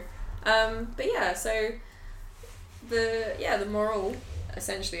few. But yeah, so the moral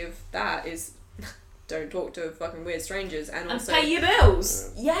essentially of that is don't talk to fucking weird strangers and And also pay your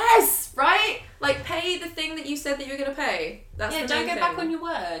bills. yes, right? Like pay the thing that you said that you were gonna pay. That's Yeah, the don't main go back thing. on your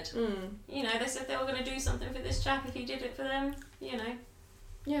word. Mm. You know, they said they were going to do something for this chap if he did it for them. You know,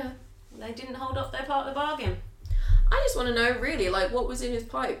 Yeah. they didn't hold up their part of the bargain. I just want to know really like what was in his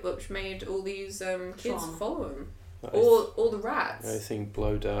pipe which made all these kids Trauma. follow him. I All the rats. I think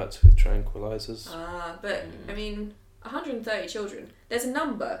blow darts with tranquilizers. But I mean 130 children. There's a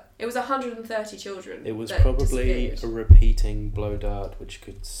number. It was 130 children. It was that probably disappeared. a repeating blow dart which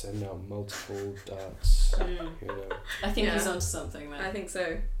could send out multiple darts. You know, I think Yeah. he's onto something there. I think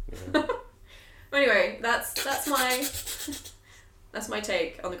so. yeah. Anyway, that's my that's my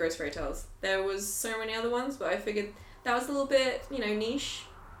take on the Ghost Fairy Tales. There was so many other ones, but I figured that was a little bit, niche.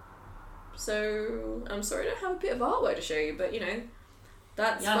 So I'm sorry I don't have a bit of artwork to show you, but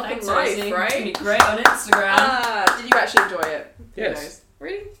that's fucking thanks, life, Rosie. right? It's gonna be great on Instagram. Did you actually enjoy it? Who Yes. knows?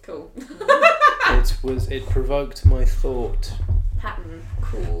 Really? Cool. It provoked my thought. Pattern.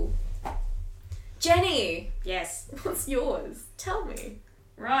 Cool. Jenny, Yes. what's yours? Tell me.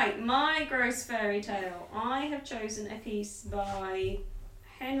 Right, my gross fairy tale. I have chosen a piece by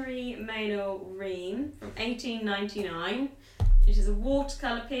Henry Maynard Ream from 1899. It is a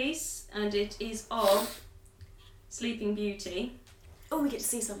watercolour piece, and it is of Sleeping Beauty. Oh, we get to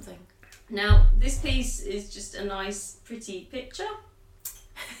see something. Now, this piece is just a nice, pretty picture.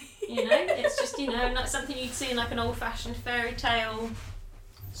 It's just, like something you'd see in like an old-fashioned fairy tale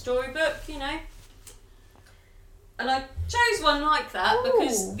storybook, And I chose one like that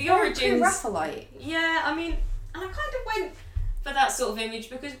because the origins... Raphaelite. Yeah, I mean, and I kind of went for that sort of image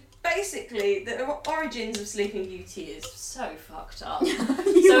because basically the origins of Sleeping Beauty is so fucked up. You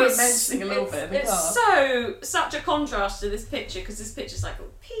So were it's- mentioning a little bit in the It's car. such a contrast to this picture because this picture's like all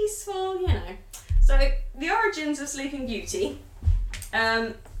peaceful, So the origins of Sleeping Beauty,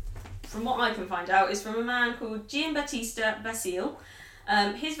 from what I can find out, is from a man called Giambattista Basile.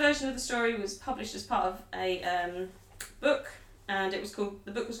 His version of the story was published as part of a book, and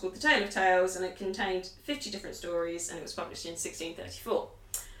the book was called The Tale of Tales, and it contained 50 different stories, and it was published in 1634.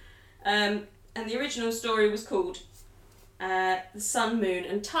 And the original story was called The Sun, Moon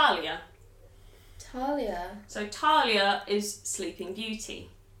and Talia. Talia. So Talia is Sleeping Beauty.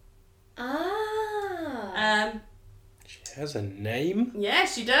 Ah. She has a name? Yeah,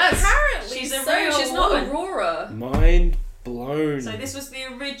 she does. Apparently She's a so. real She's woman. not Aurora. Mind blown. So this was the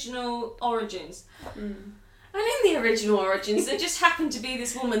original origins. Mm. And in the original origins, there just happened to be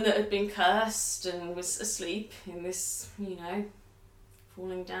this woman that had been cursed and was asleep in this,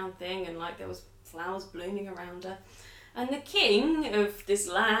 falling down thing, and like there was flowers blooming around her. And the king of this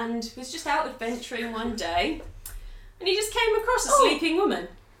land was just out adventuring one day, and he just came across a sleeping woman.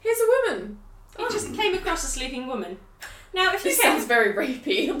 Here's a woman. He just came across a sleeping woman. Now, if you This came... sounds very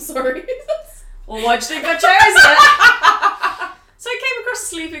rapey. I'm sorry. Well, why'd you think I chose it? So I came across a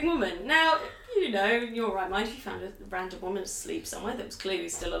sleeping woman. Now, you're right, mind if you found a random woman asleep somewhere that was clearly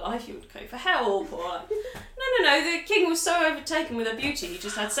still alive, you would go for help, or like... No, the king was so overtaken with her beauty, he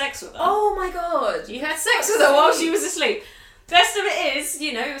just had sex with her. Oh my god. He had sex with her while she was asleep. Best of it is,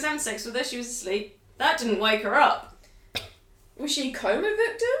 he was having sex with her, she was asleep. That didn't wake her up. Was she a coma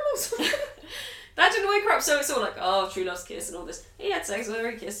victim or something? That didn't wake her up, so it's all like, oh, true love's kiss and all this. He had sex with her,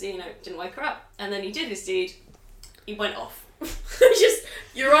 he kissed her, didn't wake her up. And then he did his deed. He went off. Just,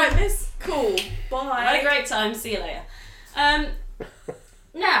 you're right, miss. Cool. Bye. I had a great time, see you later.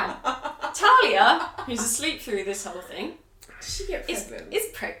 Now, Talia, who's asleep through this whole thing, Did she get pregnant? is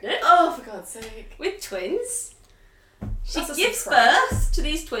pregnant Oh, for God's sake. with twins. She That's a gives surprise. birth to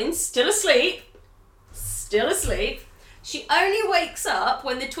these twins, still asleep. She only wakes up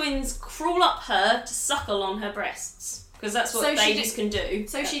when the twins crawl up her to suckle on her breasts. because that's what So she babies can do.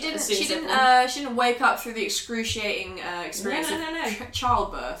 So she didn't. as soon She as they're didn't. born. She didn't wake up through the excruciating experience No. of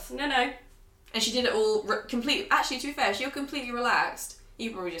childbirth, No. and she did it all completely. Actually, to be fair, she was completely relaxed.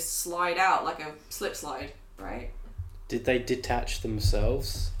 You probably just slide out like a slip slide, right? Did they detach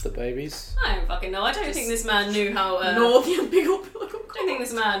themselves, the babies? I don't fucking know. I don't think this man knew how. Nor the umbilical cord. I don't think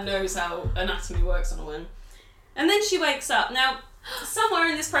this man knows how anatomy works on a woman. And then she wakes up. Now, somewhere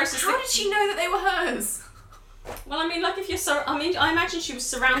in this process. How did she know that they were hers? Well, I mean, like if you're I imagine she was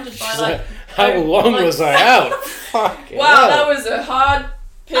surrounded by She's like. how long like- was I out? Fucking Wow, hell. that was a hard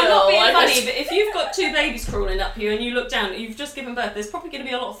pill. I'm not being Like, funny, but if you've got two babies crawling up you and you look down, you've just given birth. There's probably going to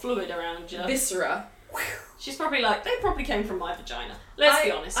be a lot of fluid around you. viscera. She's probably like, they probably came from my vagina. Let's be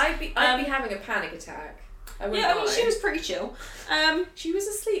honest. I'd be having a panic attack. I wouldn't Yeah, I mean, lie. she was pretty chill. She was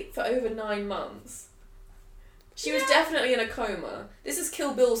asleep for over 9 months. She was definitely in a coma. This is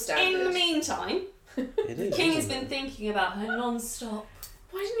Kill Bill standard. In the meantime, It is, King has isn't been it? thinking about her non-stop.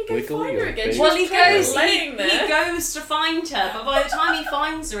 Why didn't he go Wiggle find your her again? baby. She Well, was he kind of goes. laying He there. goes to find her, but by the time he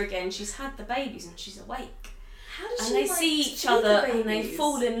finds her again, she's had the babies and she's awake. How does And she, they like, see each feed other the and they babies?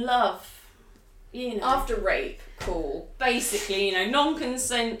 fall in love. You know, After rape, cool. basically, you know,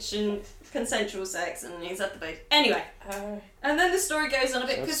 consensual sex, and he's had the baby. Anyway, and then the story goes on a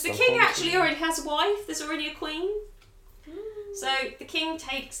bit because That's the so king funky. actually already has a wife. There's already a queen. So the king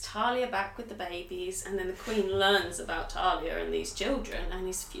takes Talia back with the babies, and then the queen learns about Talia and these children, and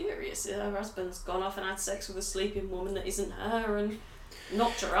is furious. Her husband's gone off and had sex with a sleeping woman that isn't her, and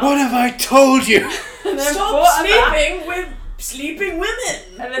knocked her up. What have I told you? And then Stop brought her back, sleeping with sleeping women.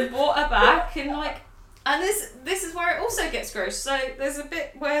 and then brought her back, and like, and this is where it also gets gross. So there's a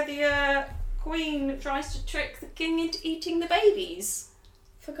bit where the queen tries to trick the king into eating the babies.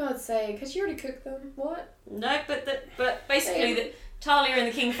 For God's sake, had you already cooked them? What? No, but basically that Talia and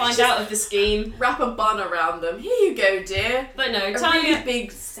the king find out of the scheme. Wrap a bun around them. Here you go, dear. But no, A Talia really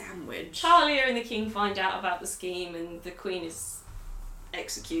big sandwich. Talia and the king find out about the scheme, and the queen is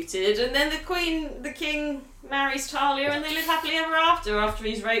executed. And then the king marries Talia, and they live happily ever after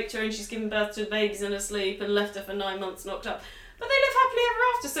he's raped her and she's given birth to babies in her sleep and left her for 9 months knocked up. But they live happily ever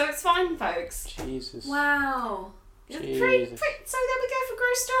after, so it's fine, folks. Jesus. Wow. So Jesus. there we go for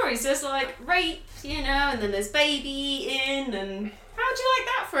gross stories. There's like rape, you know, and then there's baby eating, and how would you like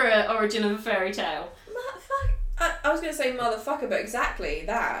that for an origin of a fairy tale? I was going to say motherfucker, but exactly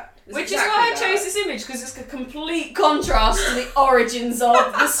that. It's Which exactly is why I that. chose this image, because it's a complete contrast to the origins of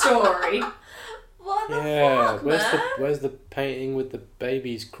the story. What the Yeah, fuck, man? where's the painting with the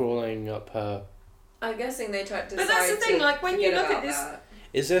babies crawling up her? I'm guessing they tried to But that's the decide thing, to like, when you forget look at about this- that.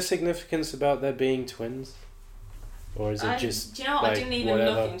 Is there significance about there being twins? Or is it just Do you know what? I like, didn't even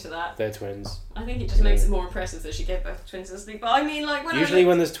whatever. look into that. they're twins? I think it just makes it more impressive that she gave birth to twins in sleep. But I mean, like, when Usually I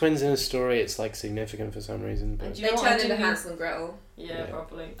when there's twins in a story, it's like significant for some reason. But Do They you know what? I turned into didn't even- Hansel and Gretel. Yeah, Yeah.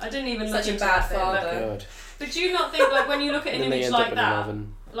 probably. I didn't even Such look a into bad that bit, but- father. God. But do you not think, like, when you look at an And then they image end up like in an that,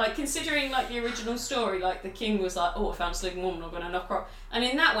 oven. like, considering, like, the original story, like, the king was like, oh, I found a sleeping woman, I'm going to knock her up. And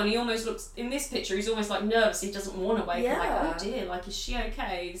in that one, he almost looks, in this picture, he's almost, like, nervous. He doesn't want to wake her. Like, Yeah. oh, dear, like, is she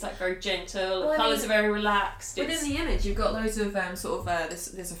okay? He's, like, very gentle. Well, The I colours mean, are very relaxed. Within It's, the image, you've got loads of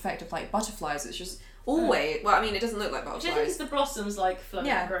this effect of like butterflies. It's just always well, I mean, it doesn't look like which I think is butterflies. the blossoms, like, flowing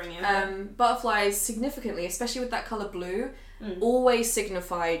Yeah, growing in. Butterflies significantly, especially with that color blue, Mm. always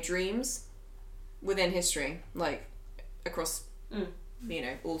signify dreams within history, like across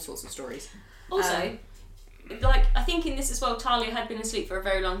Mm. all sorts of stories. Also, like, I think in this as well, Talia had been asleep for a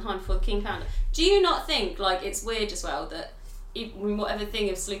very long time before the king found her. Do you not think, like, it's weird as well that even whatever thing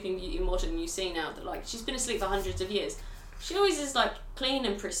of Sleeping Beauty modern you see now, that, like, she's been asleep for hundreds of years. She always is, like, clean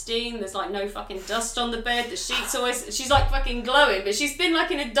and pristine. There's, like, no fucking dust on the bed. The sheets always... She's, like, fucking glowing, but she's been,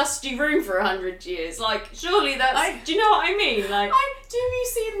 like, in a dusty room for 100 years. Like, surely that's... do you know what I mean? Like... Have you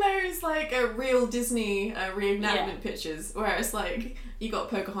seen those like real Disney reenactment pictures where it's like you got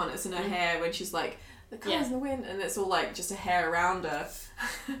Pocahontas in her hair when she's like the colours in the wind, and it's all like just a hair around her,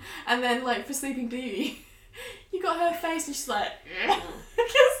 and then like for Sleeping Beauty, you got her face and she's like,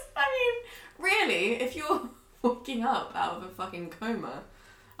 because I mean, really, if you're waking up out of a fucking coma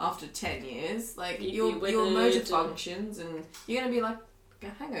after 10 years, like You'd be your withered motor and- functions, and you're gonna be like a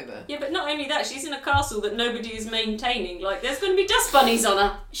hangover. Yeah, but not only that, she's in a castle that nobody is maintaining. Like, there's going to be dust bunnies on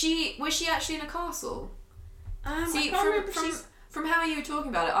her. Was she actually in a castle? I See, can't remember if she's... from how you were talking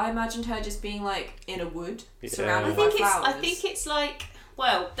about it, I imagined her just being like in a wood, Yeah. surrounded I by think flowers. it's like,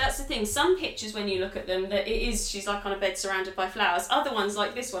 well, that's the thing. Some pictures, when you look at them, that it is, she's like on a bed surrounded by flowers. Other ones,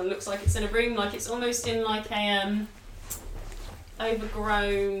 like this one, looks like it's in a room, like it's almost in like a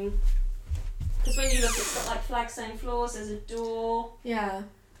overgrown. Because when you look, it's got like flagstone floors. There's a door. Yeah.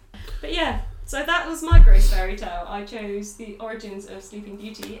 But yeah, So that was my gross fairy tale. I chose The Origins of Sleeping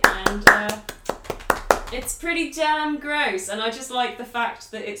Beauty, and it's pretty damn gross. And I just like the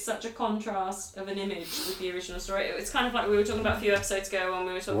fact that it's such a contrast of an image with the original story. It's kind of like we were talking about a few episodes ago when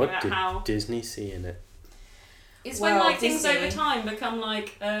we were talking What about did how Disney see in it? it's Well, when like things Disney- over time become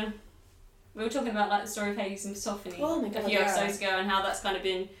like. We were talking about like the story of Hades and Persephone Oh my a God, few yeah. episodes ago, and how that's kind of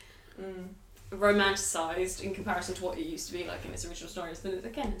been Mm. romanticised in comparison to what it used to be like in its original stories. But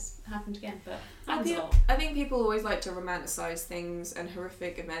again, it's happened again, but happens a lot. I think people always like to romanticize things and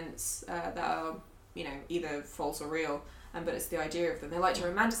horrific events that are, you know, either false or real. But it's the idea of them. They like to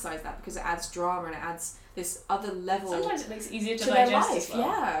romanticize that because it adds drama and it adds this other level Sometimes it makes it easier to to their digest life. as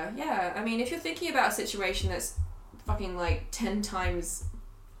well. Yeah. I mean, if you're thinking about a situation that's fucking like 10 times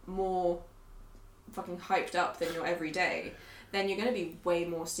more fucking hyped up than your everyday, then you're going to be way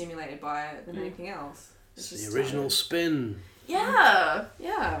more stimulated by it than anything else. It's just the original spin. Yeah.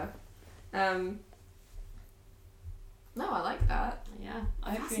 No, I like that. Yeah,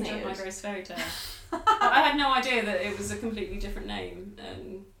 I hope you enjoyed my Fascinated. gross fairy tale. I had no idea that it was a completely different name.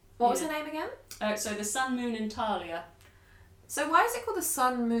 What was Yeah. her name again? So the Sun, Moon, and Talia. So why is it called the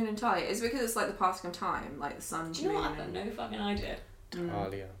Sun, Moon, and Talia? Is it because it's like the passing of time, like the sun, Do you know moon, what? I've got no fucking idea.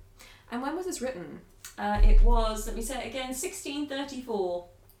 Talia. And when was this written? It was, let me say it again, 1634.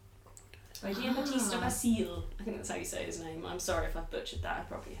 By Giambattista Basile. I think that's how you say his name. I'm sorry if I've butchered that. I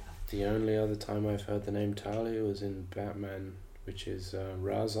probably have. The only other time I've heard the name Talia was in Batman, which is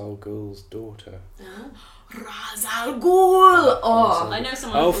Ra's al Ghul's daughter. Ra's al Ghul! Oh, I know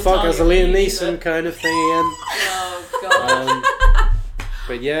someone. Oh called fuck, as a Talia Liam Reid, Neeson kind of thing again. Oh god.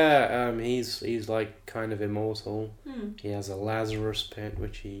 But yeah, he's like kind of immortal. Hmm. He has a Lazarus pit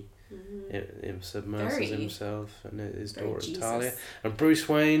which he submerses Very- himself, and his very daughter is Jesus. Talia. And Bruce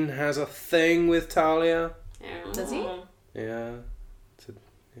Wayne has a thing with Talia. Does he? Yeah,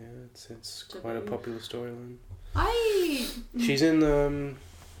 it's quite a popular storyline. She's in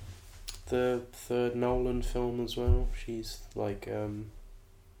the third Nolan film as well. She's like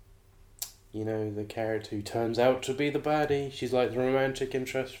the character who turns out to be the baddie. She's like the romantic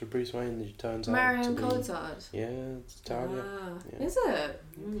interest for Bruce Wayne. That she turns out Marion to be. Cotillard. Yeah, it's Talia. Yeah. Is it?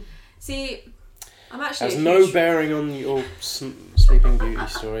 Mm. See, I'm actually Has a no huge- bearing on your Sleeping Beauty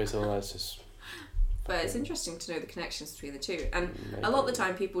story at all. That's just. But it's interesting to know the connections between the two. And a lot of the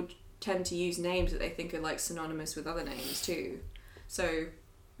time people tend to use names that they think are like synonymous with other names too. So,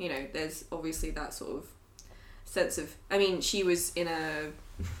 you know, there's obviously that sort of sense of, I mean, she was in a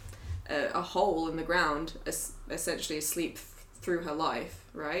hole in the ground, essentially asleep through her life,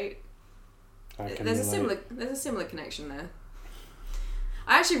 right? There's a similar connection there.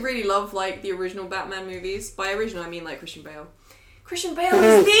 I actually really love like the original Batman movies. By original I mean like Christian Bale. Christian Bale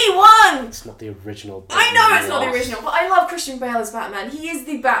is the one! It's not the original. I know it's not the Batman. original, but I love Christian Bale as Batman. He is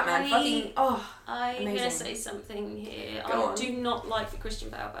the Batman. Fucking I'm Amazing. gonna say something here. Go I on. do not like the Christian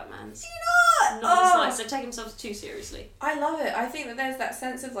Bale Batmans. Do you not? Not the slightest. They take themselves too seriously. I love it. I think that there's that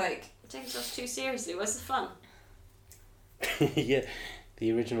sense of like, They take themselves too seriously. Where's the fun? Yeah,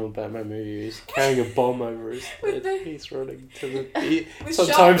 the original Batman movie is carrying a bomb over his With head. the- He's running to the. with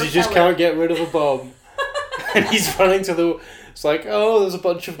Sometimes sharp you just repellent. can't get rid of a bomb, and he's running to the. It's like, oh, there's a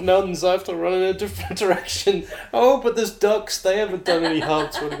bunch of nuns. I have to run in a different direction. Oh, but there's ducks. They haven't done any harm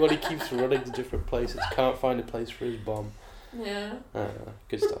to anybody. Keeps running to different places. Can't find a place for his bomb. Yeah.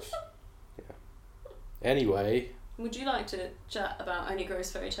 Good stuff. Yeah. Anyway. Would you like to chat about any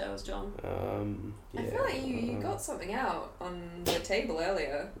gross fairy tales, John? Yeah, I feel like you got something out on the table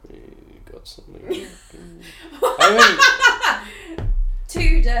earlier. You got something. I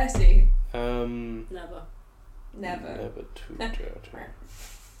Too dirty. think. Never. Never. Never too dirty.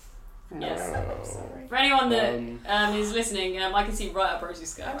 Yes. I'm sorry. For anyone that is listening, I can see right up Rosie's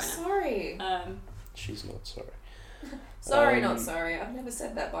skirt I'm right sorry. now. She's not sorry. Sorry, Um, not sorry. I've never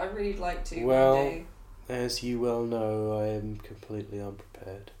said that, but I'd really like to Well, one day. As you well know, I am completely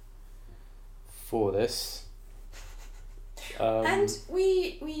unprepared for this. And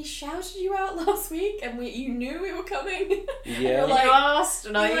we shouted you out last week, and you knew we were coming. Yeah. You're like- you asked,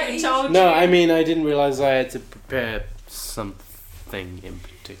 and I you're like, even you told you. No, I mean, I didn't realise I had to prepare something in Did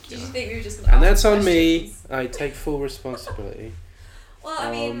particular. you think we were just gonna And ask that's on me. questions? I take full responsibility. Well,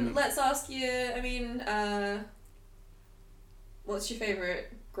 I mean, Um, let's ask you. I mean, what's your favourite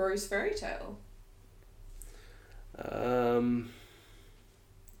gross fairy tale?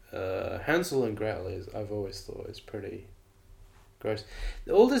 Hansel and Gretel I've always thought is pretty gross.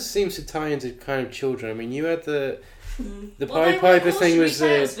 All this seems to tie into kind of children. I mean, you had the Well, Pied they were Piper thing cautionary was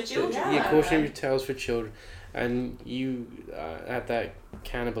tales for children. yeah, cautionary tales for children, and you had that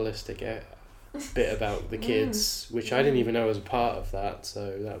cannibalistic bit about the kids, which I didn't even know was a part of that,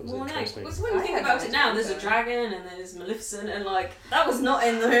 so that was interesting. Because when you think about it now, there's a dragon and there's Maleficent, and like that was not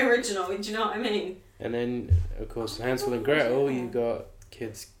in the original. Do you know what I mean? And then, of course, Hansel and Gretel, you got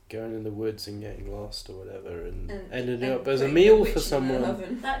kids going in the woods and getting lost or whatever, and ended up as a meal for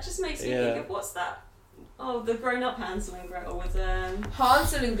someone. That just makes me think of what's that? Oh, the grown-up Hansel and Gretel with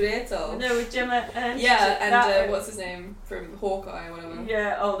Hansel and Gretel. No, with Gemma and what's his name from Hawkeye or whatever.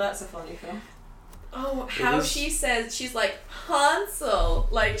 Yeah. Oh, that's a funny film. Oh, how she says she's like Hansel,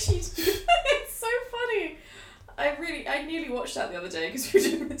 like she's it's so funny. I nearly watched that the other day because we were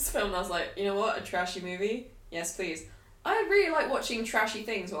doing this film and I was like, you know what, a trashy movie? Yes, please. I really like watching trashy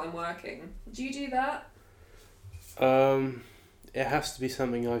things while I'm working. Do you do that? It has to be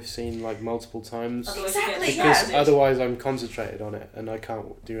something I've seen like multiple times. Exactly, because otherwise I'm concentrated on it and I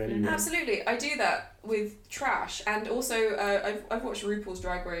can't do any more. Absolutely, I do that with trash, and also I've watched RuPaul's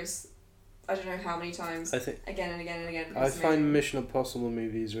Drag Race. I don't know how many times. I think again and again and again. I find Mission Impossible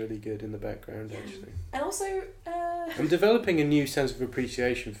movies really good in the background, actually. And also, I'm developing a new sense of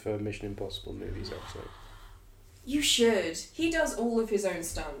appreciation for Mission Impossible movies, actually. You should. He does all of his own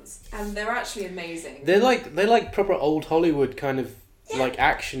stunts, and they're actually amazing. They're like proper old Hollywood kind of like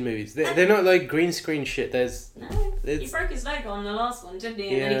action movies. They're not like green screen shit. He broke his leg on the last one, didn't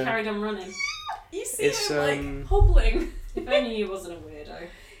he? And then he carried on running. You see him like hobbling. If only he wasn't a weirdo.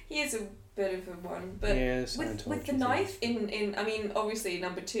 He is a bit of a one, but with the knife in I mean, obviously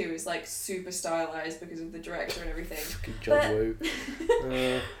number 2 is like super stylized because of the director and everything. Good job, Woo.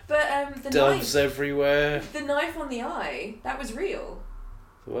 But the doves knife, everywhere. the knife on the eye, that was real.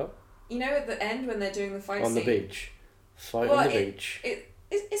 What? You know, at the end when they're doing the fight on scene? the beach. Fight on the beach.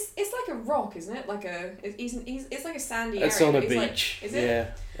 It's like a rock, isn't it? Like it's like a sandy area. It's on a beach. Like, is it?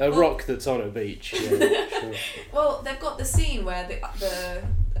 Yeah, a rock that's on a beach. Yeah, sure. Well, they've got the scene where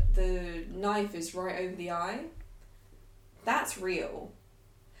the knife is right over the eye. That's real.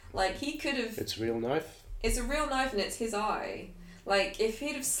 Like, he could have... It's a real knife? It's a real knife and it's his eye. Like, if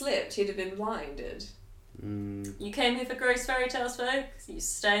he'd have slipped, he'd have been blinded. You came here for Gross Fairy Tales, folks. You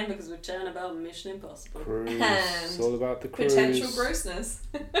staying because we're chatting about Mission Impossible. Cruise. It's all about the cruise. Potential grossness.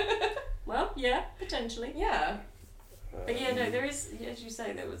 Well, yeah, potentially. Yeah. But yeah, no, there is, as you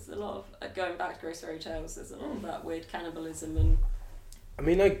say, there was a lot of, going back to Gross Fairy Tales, there's a lot of that weird cannibalism and... I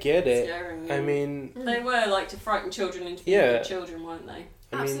mean, I get it. I mean... They were, like, to frighten children into being children, weren't they?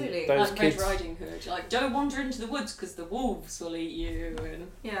 Absolutely. Those like kids... Red Riding Hood. Like, don't wander into the woods because the wolves will eat you. And...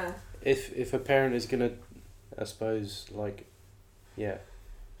 Yeah. If a parent is going to, I suppose, like... Yeah.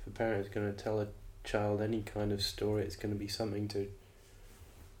 If a parent is going to tell a child any kind of story, it's going to be something to,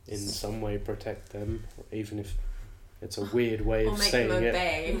 in some way, protect them. Even if it's a weird way of saying it. Or make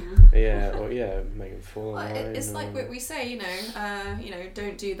them obey. Yeah, or make them fall in line. It's like what we say, you know,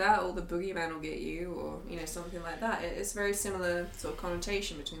 don't do that or the boogeyman will get you, or, you know, something like that. It's a very similar sort of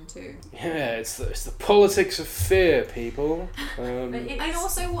connotation between the two. Yeah, it's the politics of fear, people. And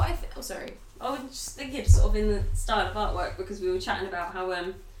also what I was just thinking sort of in the style of artwork, because we were chatting about how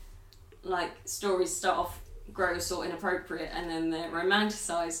like stories start off gross or inappropriate and then they're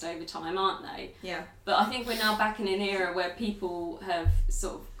romanticised over time, aren't they? Yeah. But I think we're now back in an era where people have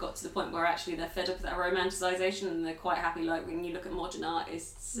sort of got to the point where actually they're fed up with that romanticisation and they're quite happy. Like when you look at modern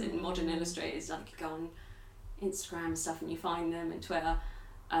artists and modern illustrators, like you go on Instagram and stuff and you find them and Twitter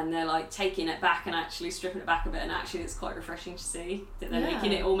and they're like taking it back and actually stripping it back a bit, and actually it's quite refreshing to see that they're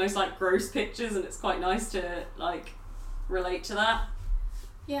making it almost like gross pictures, and it's quite nice to like relate to that.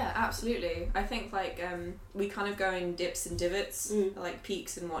 Yeah, absolutely. I think like we kind of go in dips and divots, like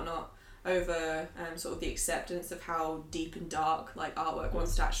peaks and whatnot, over sort of the acceptance of how deep and dark like artwork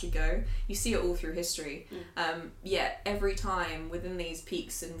wants to actually go. You see it all through history. Yet every time within these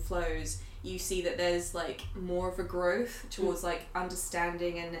peaks and flows, you see that there's like more of a growth towards like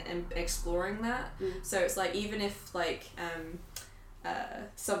understanding and exploring that. So it's like even if like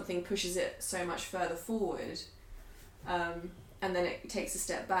something pushes it so much further forward, and then it takes a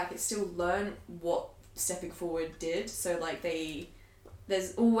step back, it's still learn what stepping forward did. So like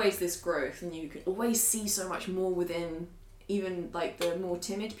there's always this growth, and you can always see so much more within even like the more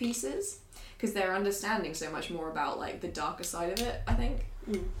timid pieces, because they're understanding so much more about like the darker side of it, I think.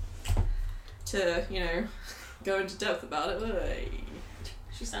 To, you know, go into depth about it.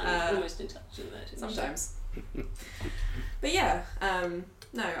 She sounded almost in touch with that. Sometimes. But yeah,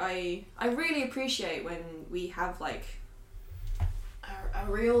 no, I really appreciate when we have like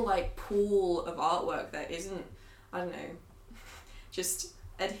a real like pool of artwork that isn't, I don't know, just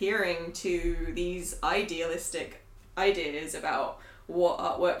adhering to these idealistic ideas about what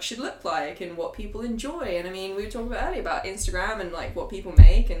artwork should look like and what people enjoy. And I mean, we were talking about earlier about Instagram and like what people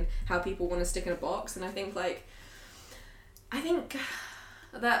make and how people want to stick in a box. And I think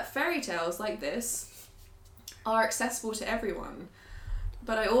that fairy tales like this are accessible to everyone.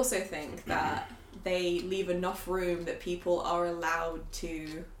 But I also think that they leave enough room that people are allowed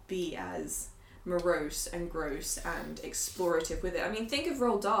to be as morose and gross and explorative with it. I mean, think of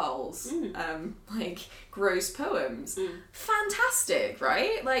Roald Dahl's like gross poems. Fantastic,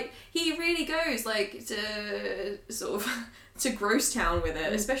 right? Like he really goes like to sort of to gross town with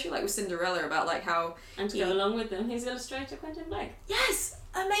it, especially like with Cinderella about like how and to go along with them, his illustrator Quentin Blake. Yes,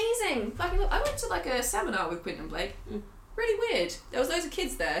 amazing. Fucking look, I went to like a seminar with Quentin Blake. Really weird. There was loads of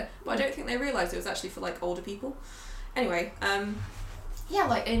kids there, but I don't think they realised it was actually for like older people. Anyway, yeah,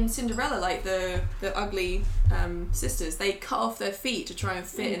 like in Cinderella, like the ugly sisters, they cut off their feet to try and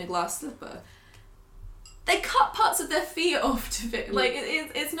fit in a glass slipper. They cut parts of their feet off to fit. Like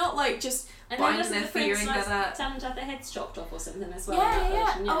it's not like just binding their feet or anything like that. Tell them to have their heads chopped off or something as well.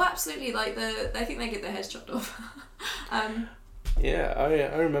 Yeah. Oh, absolutely. Like I think they get their heads chopped off. Yeah,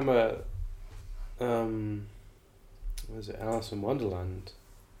 I remember. Was it Alice in Wonderland?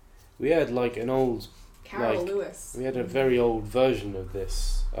 We had like an old. Carol Lewis. We had a very old version of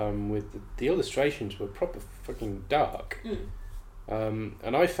this with the illustrations were proper fucking dark. And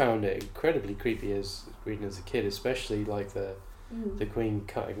I found it incredibly creepy as reading as a kid, especially like the Queen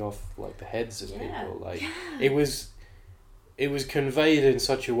cutting off like the heads of people. Like it was conveyed in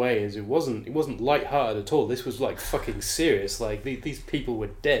such a way as it wasn't lighthearted at all. This was like fucking serious. Like these people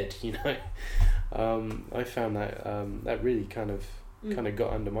were dead, you know. I found that that really kind of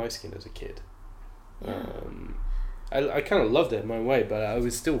got under my skin as a kid. I kind of loved it in my way, but I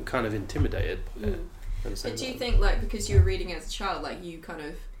was still kind of intimidated by it. But do you think, like, because you were reading it as a child, like,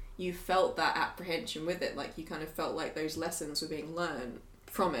 you felt that apprehension with it, like, you kind of felt like those lessons were being learned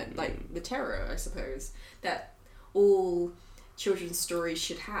from it, like, the terror, I suppose, that all children's stories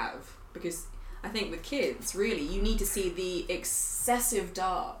should have, because I think with kids, really, you need to see the excessive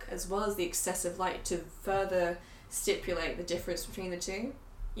dark as well as the excessive light to further stipulate the difference between the two,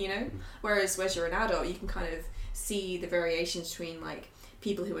 you know? Whereas you're an adult, you can kind of see the variations between, like,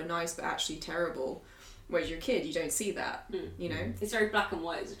 people who are nice but actually terrible. Whereas you're a kid, you don't see that, you know? It's very black and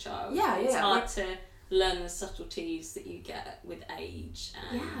white as a child. Yeah. It's hard to learn the subtleties that you get with age,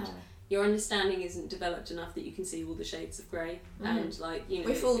 and your understanding isn't developed enough that you can see all the shades of grey. And, like, you know,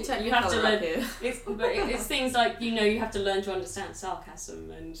 we're full you have to learn. Here. It's things like, you know, you have to learn to understand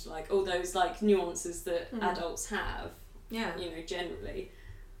sarcasm and, like, all those, like, nuances that adults have. Yeah. You know, generally.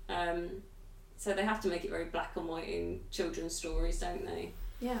 So they have to make it very black and white in children's stories, don't they?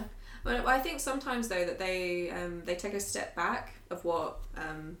 Yeah. But I think sometimes though that they take a step back of what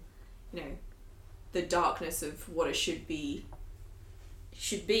you know, the darkness of what it should be.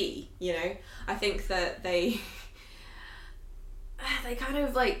 You know, I think that they kind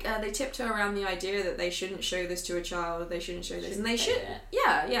of like they tiptoe around the idea that they shouldn't show this to a child. They shouldn't show this, and they should.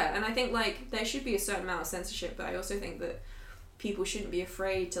 Yeah. And I think like there should be a certain amount of censorship, but I also think that people shouldn't be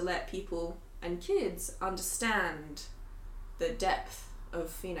afraid to let people and kids understand the depth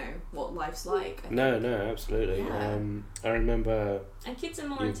of, you know, what life's like. No, absolutely. Yeah. I remember. And kids are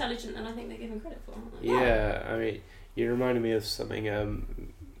more intelligent than I think they're given credit for, aren't they? Yeah, I mean, you reminded me of something.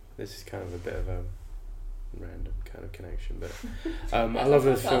 This is kind of a bit of a random kind of connection, but I love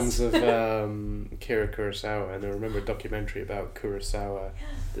the films of Akira Kurosawa, and I remember a documentary about Kurosawa,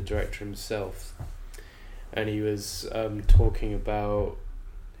 the director himself, and he was talking about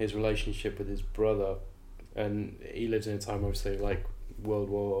his relationship with his brother, and he lived in a time obviously like World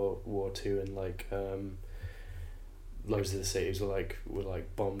War II, and like loads of the cities were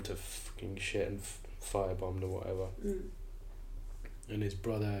bombed to fucking shit and firebombed or whatever. And his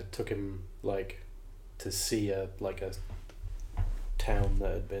brother took him like to see a town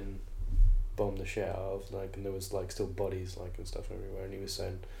that had been bombed the shit out of, like, and there was like still bodies like and stuff everywhere, and he was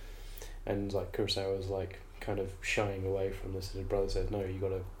saying, and like Kurosawa was like kind of shying away from this, and his brother said, no, you got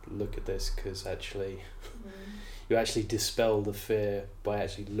to look at this, because actually you actually dispel the fear by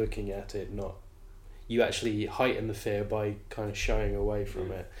actually looking at it, not you actually heighten the fear by kind of shying away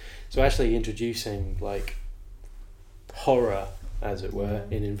from it. So actually introducing like horror, as it were,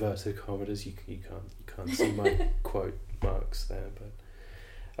 in inverted commas, you can't see my quote marks there, but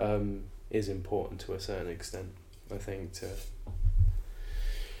is important to a certain extent, I think, to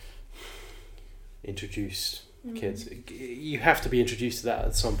introduce kids. You have to be introduced to that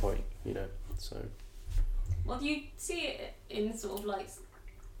at some point, you know. So. Well, do you see it in sort of like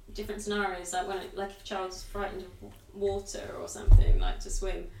different scenarios, like when if a child's frightened of water or something, like to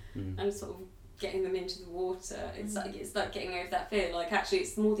swim, and sort of getting them into the water. It's like getting over that fear. Like actually,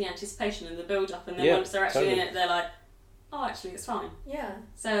 it's more the anticipation and the build up, and then once they're actually in it, they're like, oh, actually, it's fine. Yeah.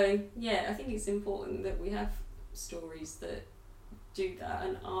 So yeah, I think it's important that we have stories that do that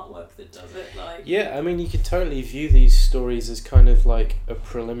and artwork that does it. Like yeah, I mean, you could totally view these stories as kind of like a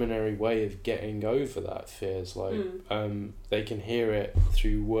preliminary way of getting over that fear. It's like they can hear it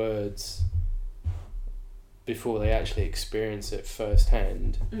through words before they actually experience it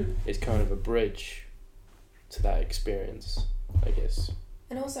firsthand. It's kind of a bridge to that experience, I guess.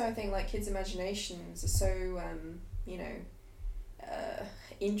 And also, I think like kids' imaginations are so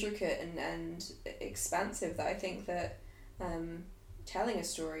intricate and expansive that I think that telling a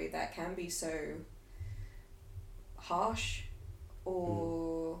story that can be so harsh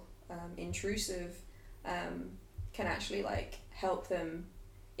or intrusive can actually like help them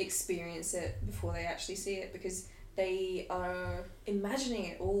experience it before they actually see it, because they are imagining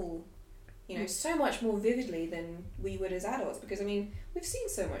it all, so much more vividly than we would as adults, because I mean we've seen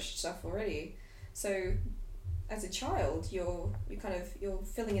so much stuff already. So as a child you're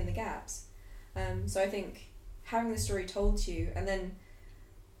filling in the gaps. So I think having the story told to you, and then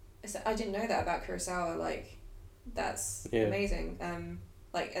I didn't know that about Kurosawa, like that's amazing.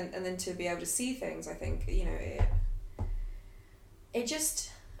 Like and then to be able to see things, I think it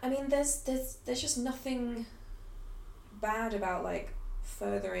just, I mean there's just nothing bad about like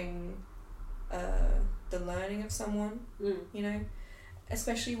furthering the learning of someone,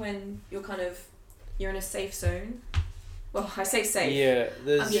 especially when you're in a safe zone. Well, I say safe. Yeah,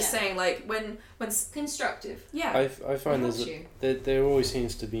 I'm just saying, like when constructive. Yeah. I find there always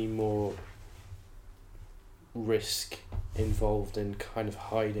seems to be more risk involved in kind of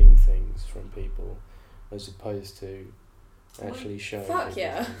hiding things from people, as opposed to actually showing. Fuck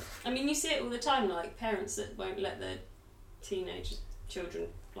yeah. I mean, you see it all the time, like parents that won't let their teenage children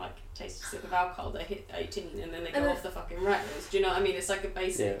like taste a sip of alcohol. They hit 18 and then they go off the fucking rails. Do you know what I mean? It's like a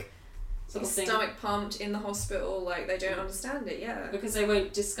basic. Sort of thing. Stomach pumped in the hospital, like they don't understand it, because they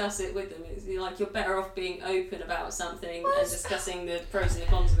won't discuss it with them. It's like you're better off being open about something and discussing the pros and the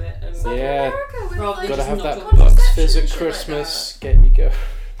cons of it. And America, gotta have that box fizz at Christmas. Like get you go.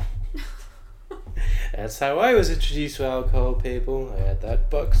 That's how I was introduced to alcohol, people. I had that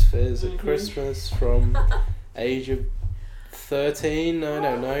box fizz at Christmas from age of 13. I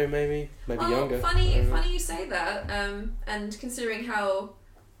don't know, maybe younger. Funny you say that. And considering how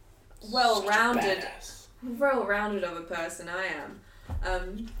well-rounded of a person I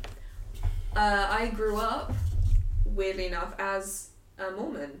am. I grew up, weirdly enough, as a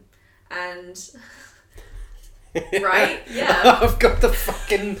Mormon, and right, yeah. I've got the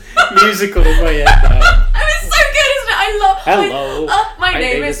fucking musical in my head now. It was so good, isn't it? I love. Hello. My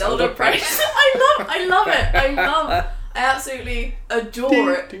name is Elder Price. I love it. I absolutely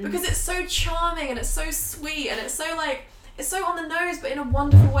adore it because it's so charming and it's so sweet and it's so like. It's so on the nose, but in a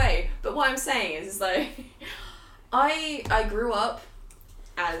wonderful way. But what I'm saying is like, I grew up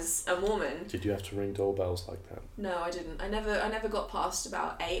as a Mormon. Did you have to ring doorbells like that? No, I didn't. I never got past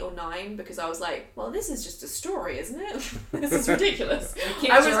about 8 or 9 because I was like, well, this is just a story, isn't it? This is ridiculous.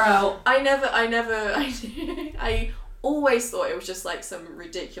 I always thought it was just like some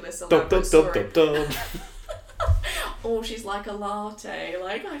ridiculous elaborate story. Oh, she's like a latte.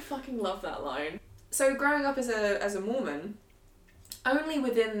 Like, I fucking love that line. So growing up as a Mormon, only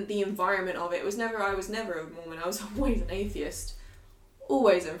within the environment of it, I was never a Mormon. I was always an atheist,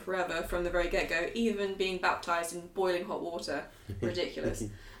 always and forever from the very get-go. Even being baptized in boiling hot water, ridiculous.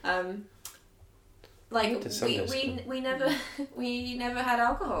 Like we never had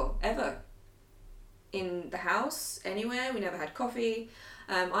alcohol ever in the house anywhere. We never had coffee.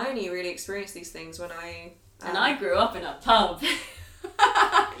 I only really experienced these things when I and I grew up in a pub.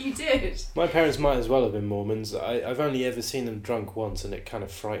 You did. My parents might as well have been Mormons. I've only ever seen them drunk once, and it kind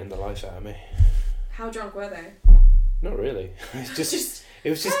of frightened the life out of me. How drunk were they? Not really. It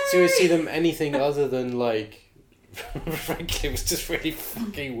was just to see them anything other than like. Frankly, it was just really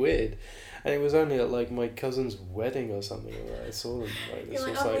fucking weird, and it was only at like my cousin's wedding or something like that. I saw them. Like, You're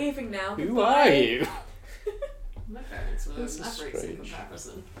like, I'm leaving now. Who are you? My parents were mavericks in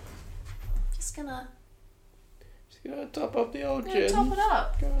comparison. Just gonna top up the old gin. Top it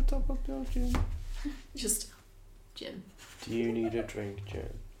up. Gotta top up the old gin. Just gin. Do you need a drink,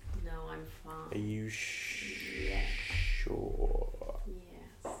 Jen? No, I'm fine. Are you sure?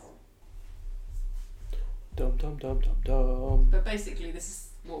 Yes. Dum. But basically, this is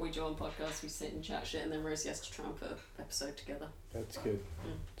what we do on podcasts. We sit and chat shit, and then Rosie has to try and put an episode together. That's good.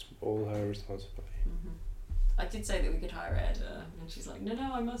 It's all her responsibility. I did say that we could hire an editor, and she's like, no,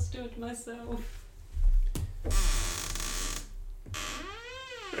 I must do it myself.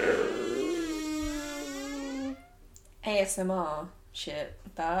 ASMR shit.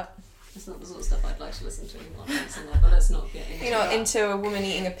 That It's not the sort of stuff I'd like to listen to anymore, but let's not get into you're not that. into a woman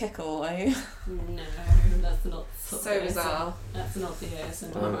eating a pickle, are you? No, that's not So bizarre. That's not the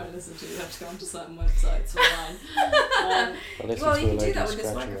ASMR I listen to. You have to go onto certain websites online. I listen Well, to you a can do lady that with this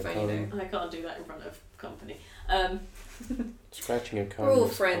scratching a microphone, you comb. I can't do that in front of company. Scratching a comb. We're all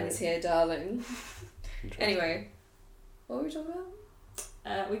is friends quite here, darling. interesting. Anyway, what were we talking about?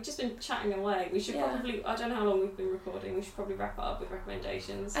 We've just been chatting away. We should Yeah. probably, I don't know how long we've been recording, we should probably wrap it up with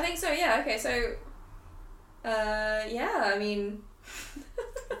recommendations. I think so. Yeah. Okay. So, yeah. I mean,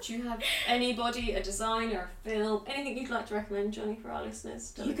 Do you have anybody, a design or a film, anything you'd like to recommend, Johnny, for our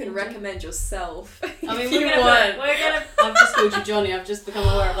listeners? to you look can into? recommend yourself. I mean, if we're you gonna, want. I've just called you Johnny, I've just become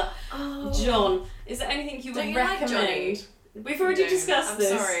aware of that. Oh. John, is there anything you Don't would you like recommend? Johnny? We've already No, discussed I'm this.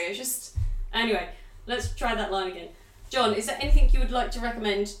 sorry. It's just. Anyway, let's try that line again. John, is there anything you would like to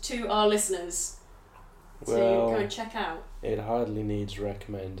recommend to our listeners to Well, go and check out? it hardly needs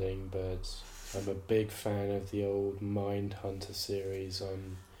recommending, but I'm a big fan of the old Mindhunter series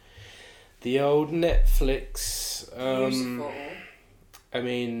on the old Netflix. Beautiful. I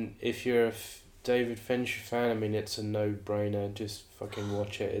mean, if you're a David Fincher fan, I mean, it's a no-brainer. Just fucking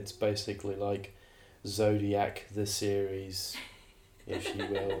watch it. It's basically like Zodiac, the series, if you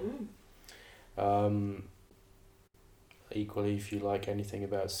will. Equally, if you like anything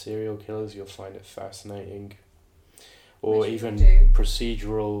about serial killers, you'll find it fascinating. Or Which you even do.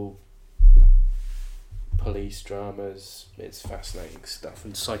 procedural police dramas. It's fascinating stuff.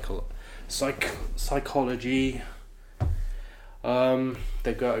 And psychology.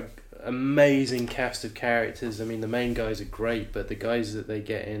 They've got an amazing cast of characters. I mean, the main guys are great, but the guys that they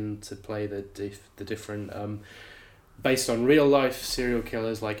get in to play the different... based on real life serial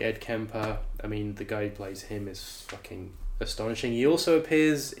killers like Ed Kemper, I mean, the guy who plays him is fucking astonishing. He also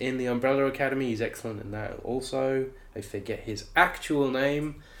appears in the Umbrella Academy. He's excellent in that also. I forget his actual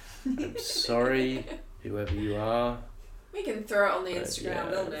name. I'm sorry, whoever you are. We can throw it on the But, Instagram. yeah,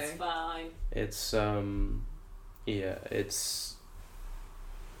 They'll know. It's fine. It's yeah,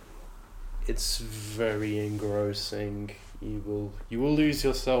 it's very engrossing. You will lose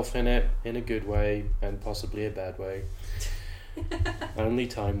yourself in it in a good way and possibly a bad way. Only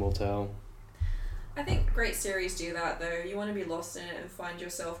time will tell. I think great series do that though. You want to be lost in it and find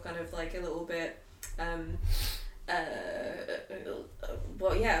yourself kind of like a little bit,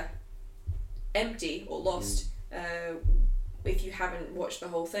 well, yeah, empty or lost. If you haven't watched the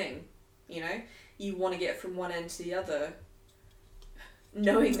whole thing, you know, you want to get from one end to the other,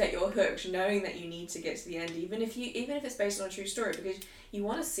 knowing that you're hooked, knowing that you need to get to the end, even if it's based on a true story, because you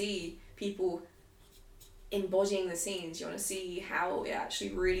want to see people embodying the scenes. You want to see how it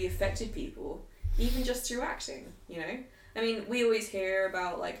actually really affected people, even just through acting, you know? I mean, we always hear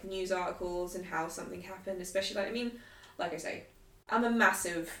about, like, news articles and how something happened, especially, like, I mean, like I say, I'm a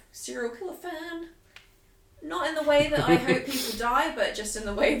massive serial killer fan. Not in the way that I hope people die, but just in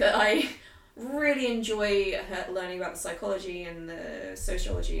the way that I really enjoy learning about the psychology and the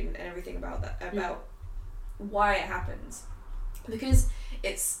sociology and everything about that, about why it happens. Because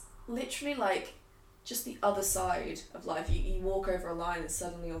it's literally, like, just the other side of life. You walk over a line and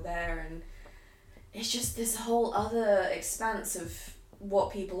suddenly you're there, and it's just this whole other expanse of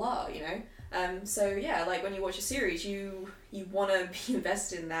what people are, you know? So yeah, like when you watch a series, you want to be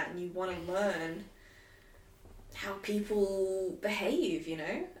invested in that, and you want to learn how people behave, you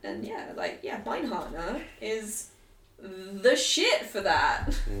know? And yeah, like, yeah, Mindhunter is the shit for that.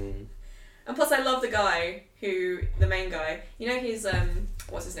 Mm. And plus I love the guy the main guy, you know, he's,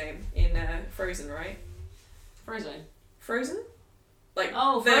 what's his name, in Frozen, right? Frozen. Frozen? Like,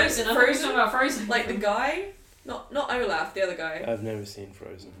 Oh, the Frozen. I thought you were talking about Frozen. like the guy, not Olaf, the other guy, I've never seen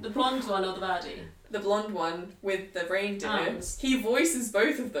Frozen. The blonde one or the baddie? the blonde one with the reindeer. Hans. He voices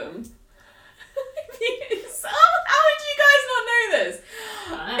both of them. How did you guys not know this?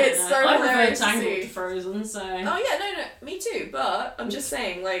 I don't It's know. so I prefer hilarious to Tangled see. to Frozen, so... Oh yeah, no, me too. But I'm just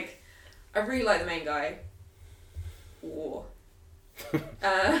saying, like, I really like the main guy. Whoa.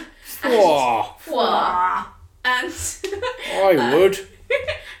 Whoa, Whoa. And I would.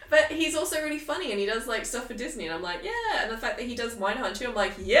 but he's also really funny, and he does like stuff for Disney, and I'm like, yeah. And the fact that he does Mindhunter too, I'm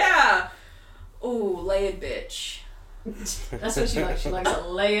like, yeah. Ooh, layered bitch. That's what she likes. She likes a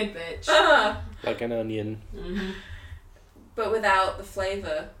layered bitch. Like an onion. Mm-hmm. But without the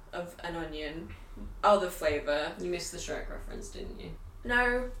flavour of an onion. Other flavour. You missed the Shrek reference, didn't you?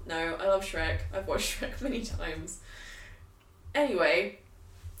 No, I love Shrek. I've watched Shrek many times. Anyway,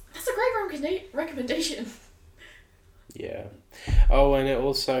 that's a great recommendation. Yeah. Oh, and it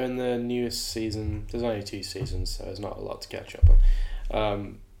also in the newest season, there's only 2 seasons, so there's not a lot to catch up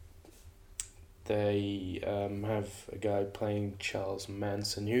on. they have a guy playing Charles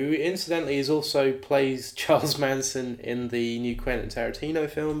Manson, who incidentally plays Charles Manson in the new Quentin Tarantino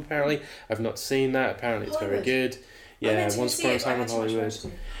film. Apparently, I've not seen that. Apparently, it's very good. Yeah, Once Upon a Time in Hollywood.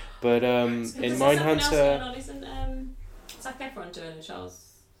 But in Mindhunter, Isn't Zac Efron doing a Charles?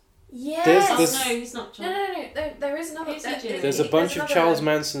 Yes. No, he's not Charles. No. There is another. Who's he doing? there's a bunch of Charles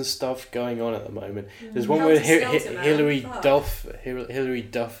Manson stuff going on at the moment. There's one where Hilary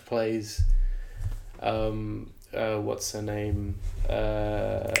Duff plays. What's her name?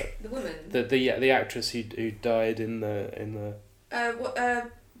 The woman. The actress who died in the.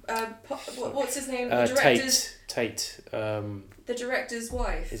 What's his name? Tate. The director's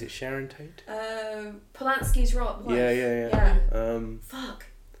wife. Is it Sharon Tate? Polanski's wife. Yeah. Fuck.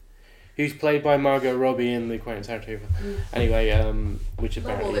 Who's played by Margot Robbie in the Quentin Tarantino. Anyway, which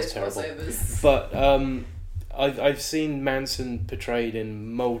apparently is terrible. Crossovers. But I've seen Manson portrayed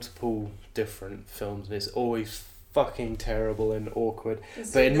in multiple different films, and it's always fucking terrible and awkward.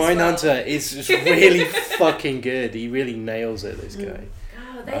 But in Mindhunter, it's just really fucking good. He really nails it, this guy.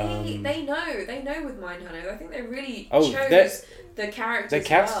 They know with Mindhunter. I think they really chose the characters. The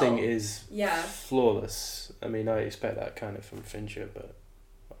casting is Yeah. flawless. I mean, I expect that kind of from Fincher, but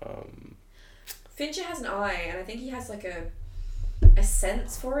Fincher has an eye, and I think he has like a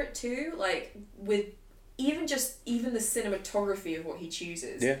sense for it too. Like with even the cinematography of what he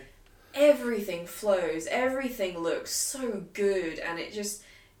chooses. Yeah. Everything flows. Everything looks so good, and it just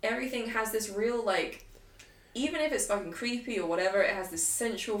everything has this real like. Even if it's fucking creepy or whatever, it has this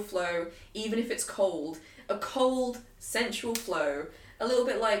sensual flow. Even if it's cold, a cold sensual flow. A little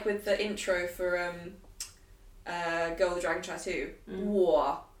bit like with the intro for Girl with the Dragon Tattoo.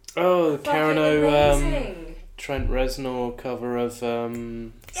 Whoa. Oh, the Carano Trent Reznor cover of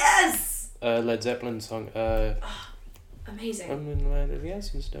yes. Led Zeppelin song. Amazing. I'm in the land of the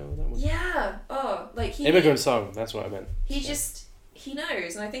essence now. That one. Yeah. Oh, like he. Immigrant Song. That's what I meant. He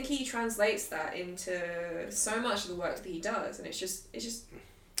knows, and I think he translates that into so much of the work that he does, and it's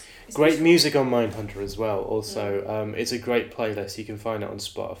great music on Mindhunter as well. Also, it's a great playlist. You can find it on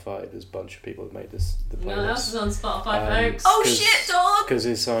Spotify. There's a bunch of people that made the playlist. No, that's on Spotify, folks. Oh shit, dog! Because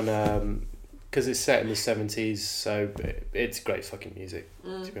it's on because it's set in the 70s, so it's great fucking music,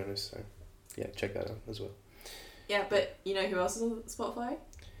 to be honest. So yeah, check that out as well. Yeah, but you know who else is on Spotify?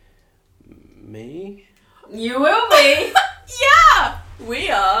 Me? You will be. Yeah, we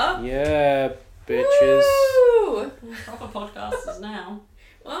are. Yeah, bitches. Woo! Proper podcasters now.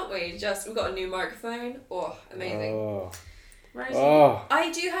 Aren't we? We've got a new microphone. Oh, amazing. Rosie. Oh.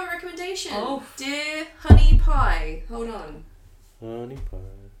 I do have a recommendation. Oh. Dear Honey Pie. Hold on. Honey pie.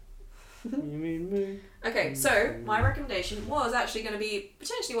 You mean me? Okay, so my recommendation was actually going to be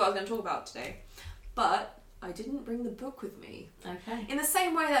potentially what I was going to talk about today, but I didn't bring the book with me. Okay. In the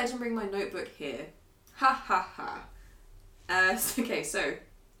same way that I didn't bring my notebook here. Ha ha ha. Okay, so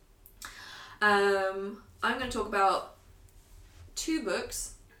I'm going to talk about two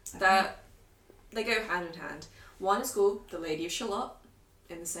books that they go hand in hand. One is called The Lady of Shalott,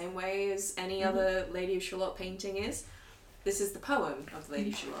 in the same way as any other Lady of Shalott painting is. This is the poem of The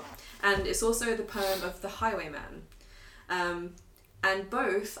Lady of Shalott, and it's also the poem of The Highwayman. And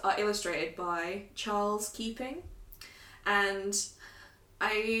both are illustrated by Charles Keeping, and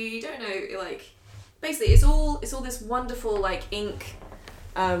I don't know, like, basically it's all this wonderful like ink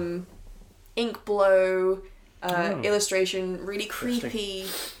blow illustration, really creepy.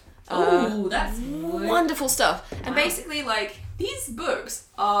 That's wonderful stuff. And basically, like, these books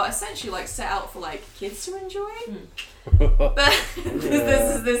are essentially like set out for like kids to enjoy, but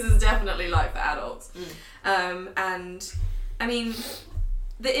this is definitely like for adults. And I mean,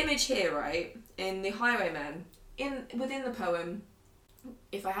 the image here, right, in The Highwayman, within the poem,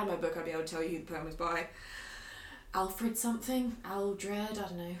 if I had my book, I'd be able to tell you who the poem is by. Alfred something, Aldred, I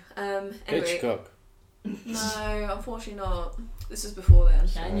don't know. Anyway, Hitchcock. No, unfortunately not. This was before then.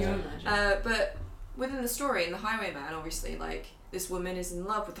 Can you imagine? But within the story, in The Highwayman, obviously, like, this woman is in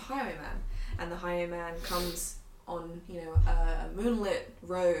love with the highwayman, and the highwayman comes on, you know, a moonlit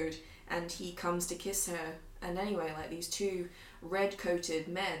road, and he comes to kiss her. And anyway, like, these two red-coated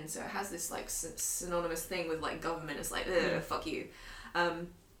men, so it has this, like, synonymous thing with, like, government. It's like, ugh, fuck you. But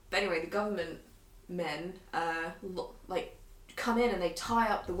anyway, the government men, like, come in and they tie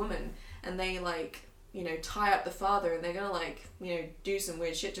up the woman, and they, like, you know, tie up the father, and they're gonna, like, you know, do some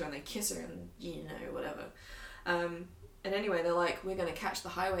weird shit to her, and they kiss her, and, you know, whatever. And anyway, they're like, we're gonna catch the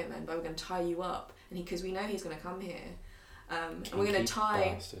highwayman, but we're gonna tie you up, and because we know he's gonna come here, and we're gonna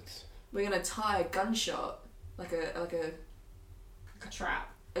tie a gunshot, like a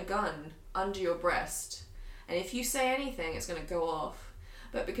trap, a gun under your breast, and if you say anything, it's gonna go off.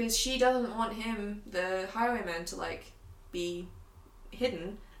 but because she doesn't want him, the highwayman, to like be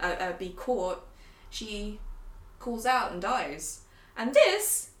hidden, be caught, she calls out and dies. And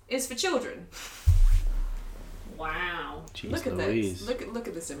this is for children. Wow. Jeez Look at Louise. this. Look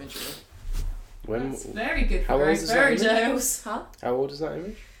at this imagery. When, That's very good how for old Great is that Fairy image? Tales. Huh? how old is that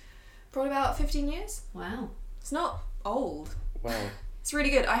image? Probably about 15 years. Wow. It's not old. Wow. It's really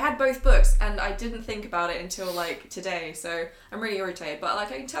good. I had both books and I didn't think about it until like today, so I'm really irritated. But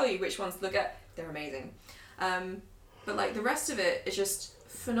like I can tell you which ones to look at. They're amazing. But like the rest of it is just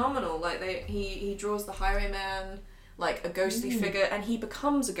phenomenal. Like he draws the highwayman like a ghostly figure, and he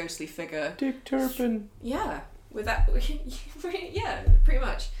becomes a ghostly figure. Dick Turpin. Yeah, with that. Yeah, pretty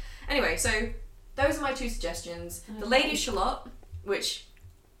much. Anyway, so those are my two suggestions. The Lady Shalott, which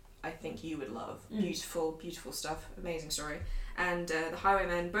I think you would love. Beautiful, beautiful stuff. Amazing story. And The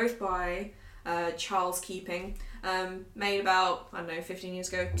Highwaymen, both by Charles Keeping. Made about, I don't know, 15 years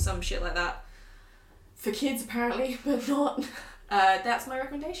ago, some shit like that. For kids, apparently, but not. That's my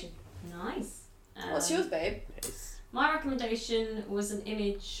recommendation. Nice. What's yours, babe? Nice. My recommendation was an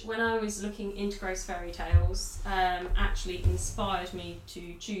image when I was looking into Gross Fairy Tales. Actually inspired me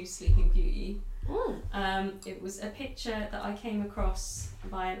to choose Sleeping Beauty. It was a picture that I came across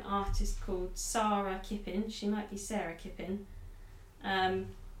by an artist called Sarah Kippin. She might be Sarah Kippin,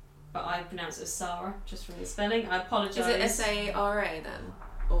 but I pronounce it as Sarah just from the spelling. I apologise. Is it S-A-R-A then?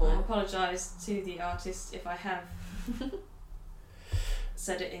 I Or apologise to the artist if I have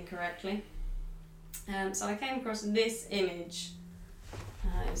said it incorrectly. So I came across this image.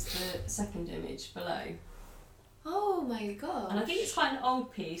 It's the second image below. oh my god! And I think it's quite an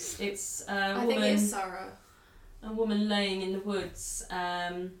old piece. It's I think it is Sarah. a woman laying in the woods,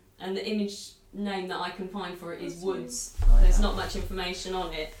 and the image name that I can find for it is Woods. There's not much information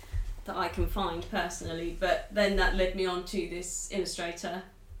on it that I can find personally, but then that led me on to this illustrator.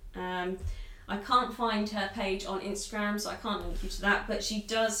 I can't find her page on Instagram, so I can't link you to that, but she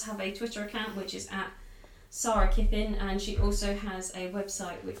does have a Twitter account which is at Sarah Kippin, and she also has a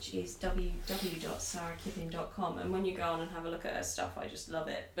website which is www.sarahkippin.com, and when you go on and have a look at her stuff, I just love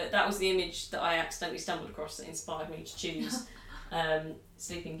it. But that was the image that I accidentally stumbled across that inspired me to choose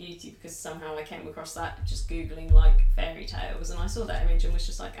Sleeping Beauty, because somehow I came across that just googling like fairy tales, and I saw that image and was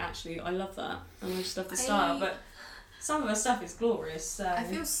just like, actually I love that, and I just love the style. But some of her stuff is glorious. So I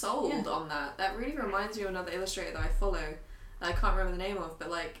feel sold on that. That really reminds me of another illustrator that I follow. I can't remember the name of,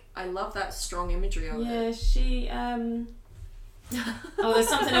 but like I love that strong imagery of it. yeah, she oh, there's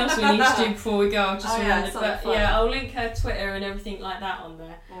something else we need to do before we go. I've just remembered, but fun. yeah, I'll link her Twitter and everything like that on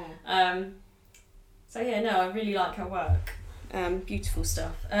there. So yeah, no, I really like her work. Beautiful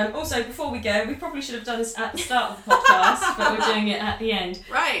stuff. Also, before we go, we probably should have done this at the start of the podcast, but we're doing it at the end.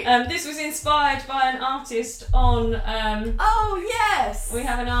 Right. This was inspired by an artist on. Oh yes. We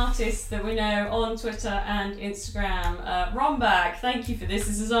have an artist that we know on Twitter and Instagram, Rombag. Thank you for this.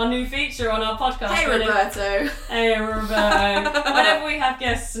 This is our new feature on our podcast. Hey Roberto. Hey Roberto. Whenever we have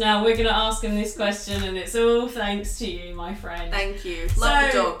guests now, we're going to ask them this question, and it's all thanks to you, my friend. Thank you.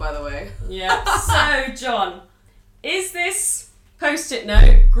 Love the dog, by the way. Yeah. So, John, is this post-it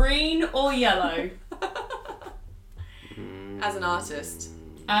note green or yellow? As an artist.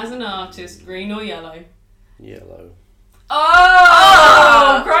 As an artist, green or yellow? Yellow.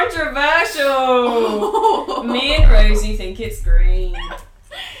 Oh! Controversial! Me and Rosie think it's green.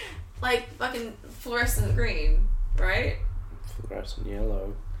 Like fucking fluorescent green, right? Fluorescent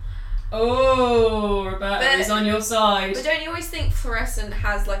yellow. Oh, Roberta is on your side. But don't you always think fluorescent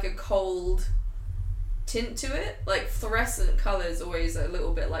has like a cold tint to it? Like fluorescent colours always a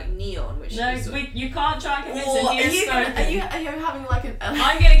little bit like neon, which No, is you can't try and convince him. are He is you spoken. having like an I'm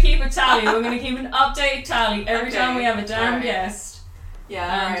going to keep a tally. We're going to keep an updated tally every Okay, time we have a damn right. guest.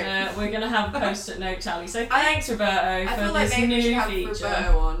 yeah, And we're going to have a post-it note tally. So thanks, Roberto, I for feel like this maybe we should new have feature.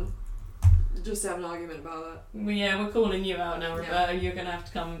 Roberto on just to have an argument about that. We're calling you out now, Roberto. You're going to have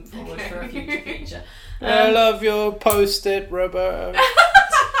to come forward for a future feature. I love your post-it, Roberto.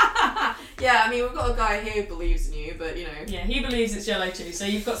 Yeah, I mean we've got a guy here who believes in you, but you know. Yeah, he believes it's yellow too, so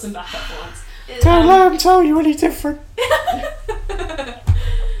you've got some backup ones. Don't let him tell you any different.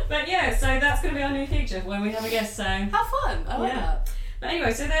 But yeah, so that's going to be our new feature when we have a guest. So How fun! I like Yeah. that. But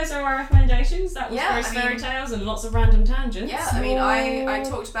anyway, so those are our recommendations. That was Yeah, Gross I Fairy mean- Tales and lots of random tangents. Yeah, I mean I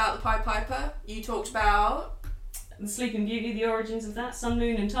talked about the Pied Piper. You talked about The Sleeping Beauty, the origins of that, Sun,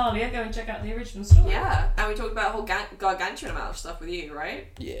 Moon and Talia. Go and check out the original story. yeah, and we talked about a whole gargantuan amount of stuff with you, right?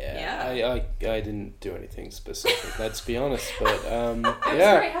 Yeah. I didn't do anything specific, let's be honest, but It was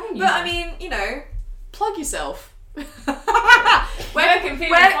yeah. great having you. But I mean, you know, plug yourself. Where can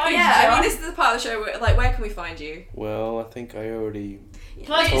people find you, Yeah, I John? mean, this is the part of the show where, like, where can we find you? Well, I think I already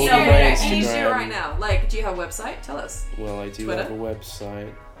Plug You yourself need in. to do it right now. Like, do you have a website? Tell us. Well, I do Twitter? have a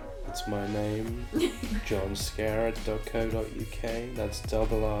website. It's my name, johnscarrett.co.uk. That's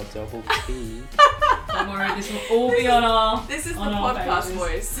RRT. Don't worry, this will all be on our. This is the on our podcast pages.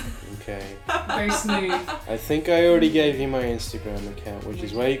 voice. Okay. Very smooth. I think I already gave you my Instagram account, which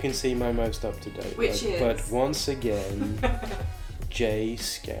is where you can see my most up to date. Which is? But once again, J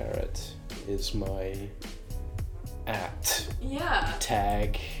Scarrett is my Yeah.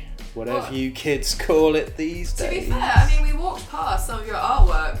 tag, whatever Well, you kids call it these To days. be fair, I mean, we walked past some of your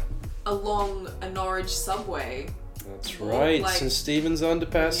artwork along a Norwich subway. That's Well, right, like- St Stephen's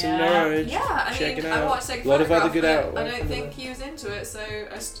Underpass in Yeah. Norwich. Yeah, I Check mean, it I out. watched like A lot of other photograph good of it. I artwork don't under think there. he was into it, so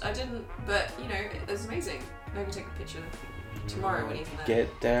I didn't. But you know, it was amazing. Maybe take a picture tomorrow when he's in there.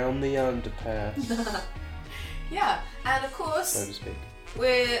 Get down the underpass, Yeah, and of so course, to speak.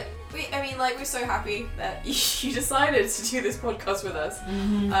 we're so happy that you decided to do this podcast with us.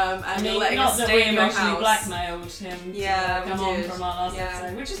 Mm-hmm. And I you're mean, letting not us that stay we in your emotionally house. blackmailed him Yeah, to we come on did. from our last Yeah.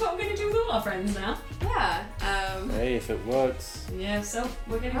 episode, which is what we're going to do with all our friends now. Yeah. Hey, if it works. Yeah, so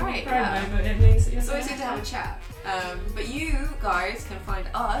we're getting Right, promo, yeah. but it means that you're It's always good to have a chat. But you guys can find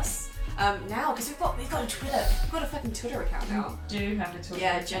us now because we've got a Twitter. We've got a fucking Twitter account now. We do have a Twitter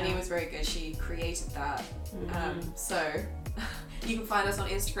Yeah, account. Jenny was very good. She created that. So you can find us on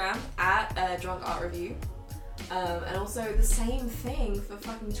Instagram at Drunk Art Review, and also the same thing for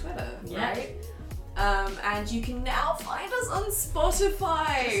fucking Twitter, Yeah. right? And you can now find us on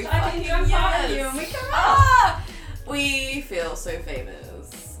Spotify. Just type in Fucking Drunk Art yes. Review and we come Ah! We feel so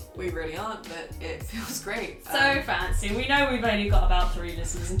famous. We really aren't, but it feels great. So fancy. We know we've only got about 3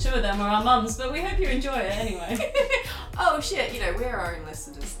 listeners, and 2 of them are our mums, but we hope you enjoy it anyway. Oh shit, you know, we're our own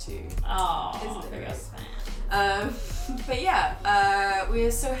listeners too. Oh, Isn't it big great? us fan. But yeah,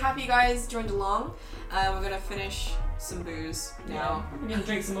 we're so happy you guys joined along. We're gonna finish some booze now. We're gonna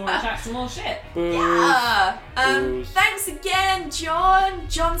drink some more and chat some more shit. Booze. Yeah. Booze. Thanks again, John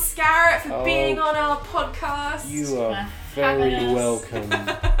Scarrett, for Oh. being on our podcast. You are Happiness. very welcome.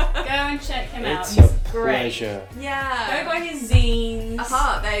 Go and check him out. It's He's a great. pleasure. Yeah. Go buy his zines.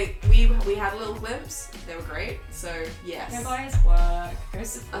 We had a little glimpse. They were great. So yes. Go buy his work. Go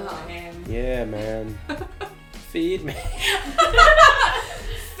support him. Yeah, man. Feed me.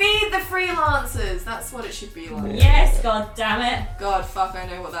 Feed the freelancers. That's what it should be like. Yes, god damn it. God, fuck, I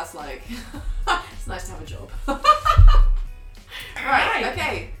know what that's like. It's nice to have a job. Right,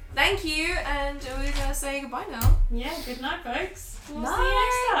 okay. Thank you, and we're gonna say goodbye now. Yeah, good night, folks. We'll see you Bye.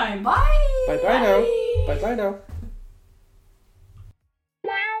 next time. Bye. Bye bye now. Bye bye now.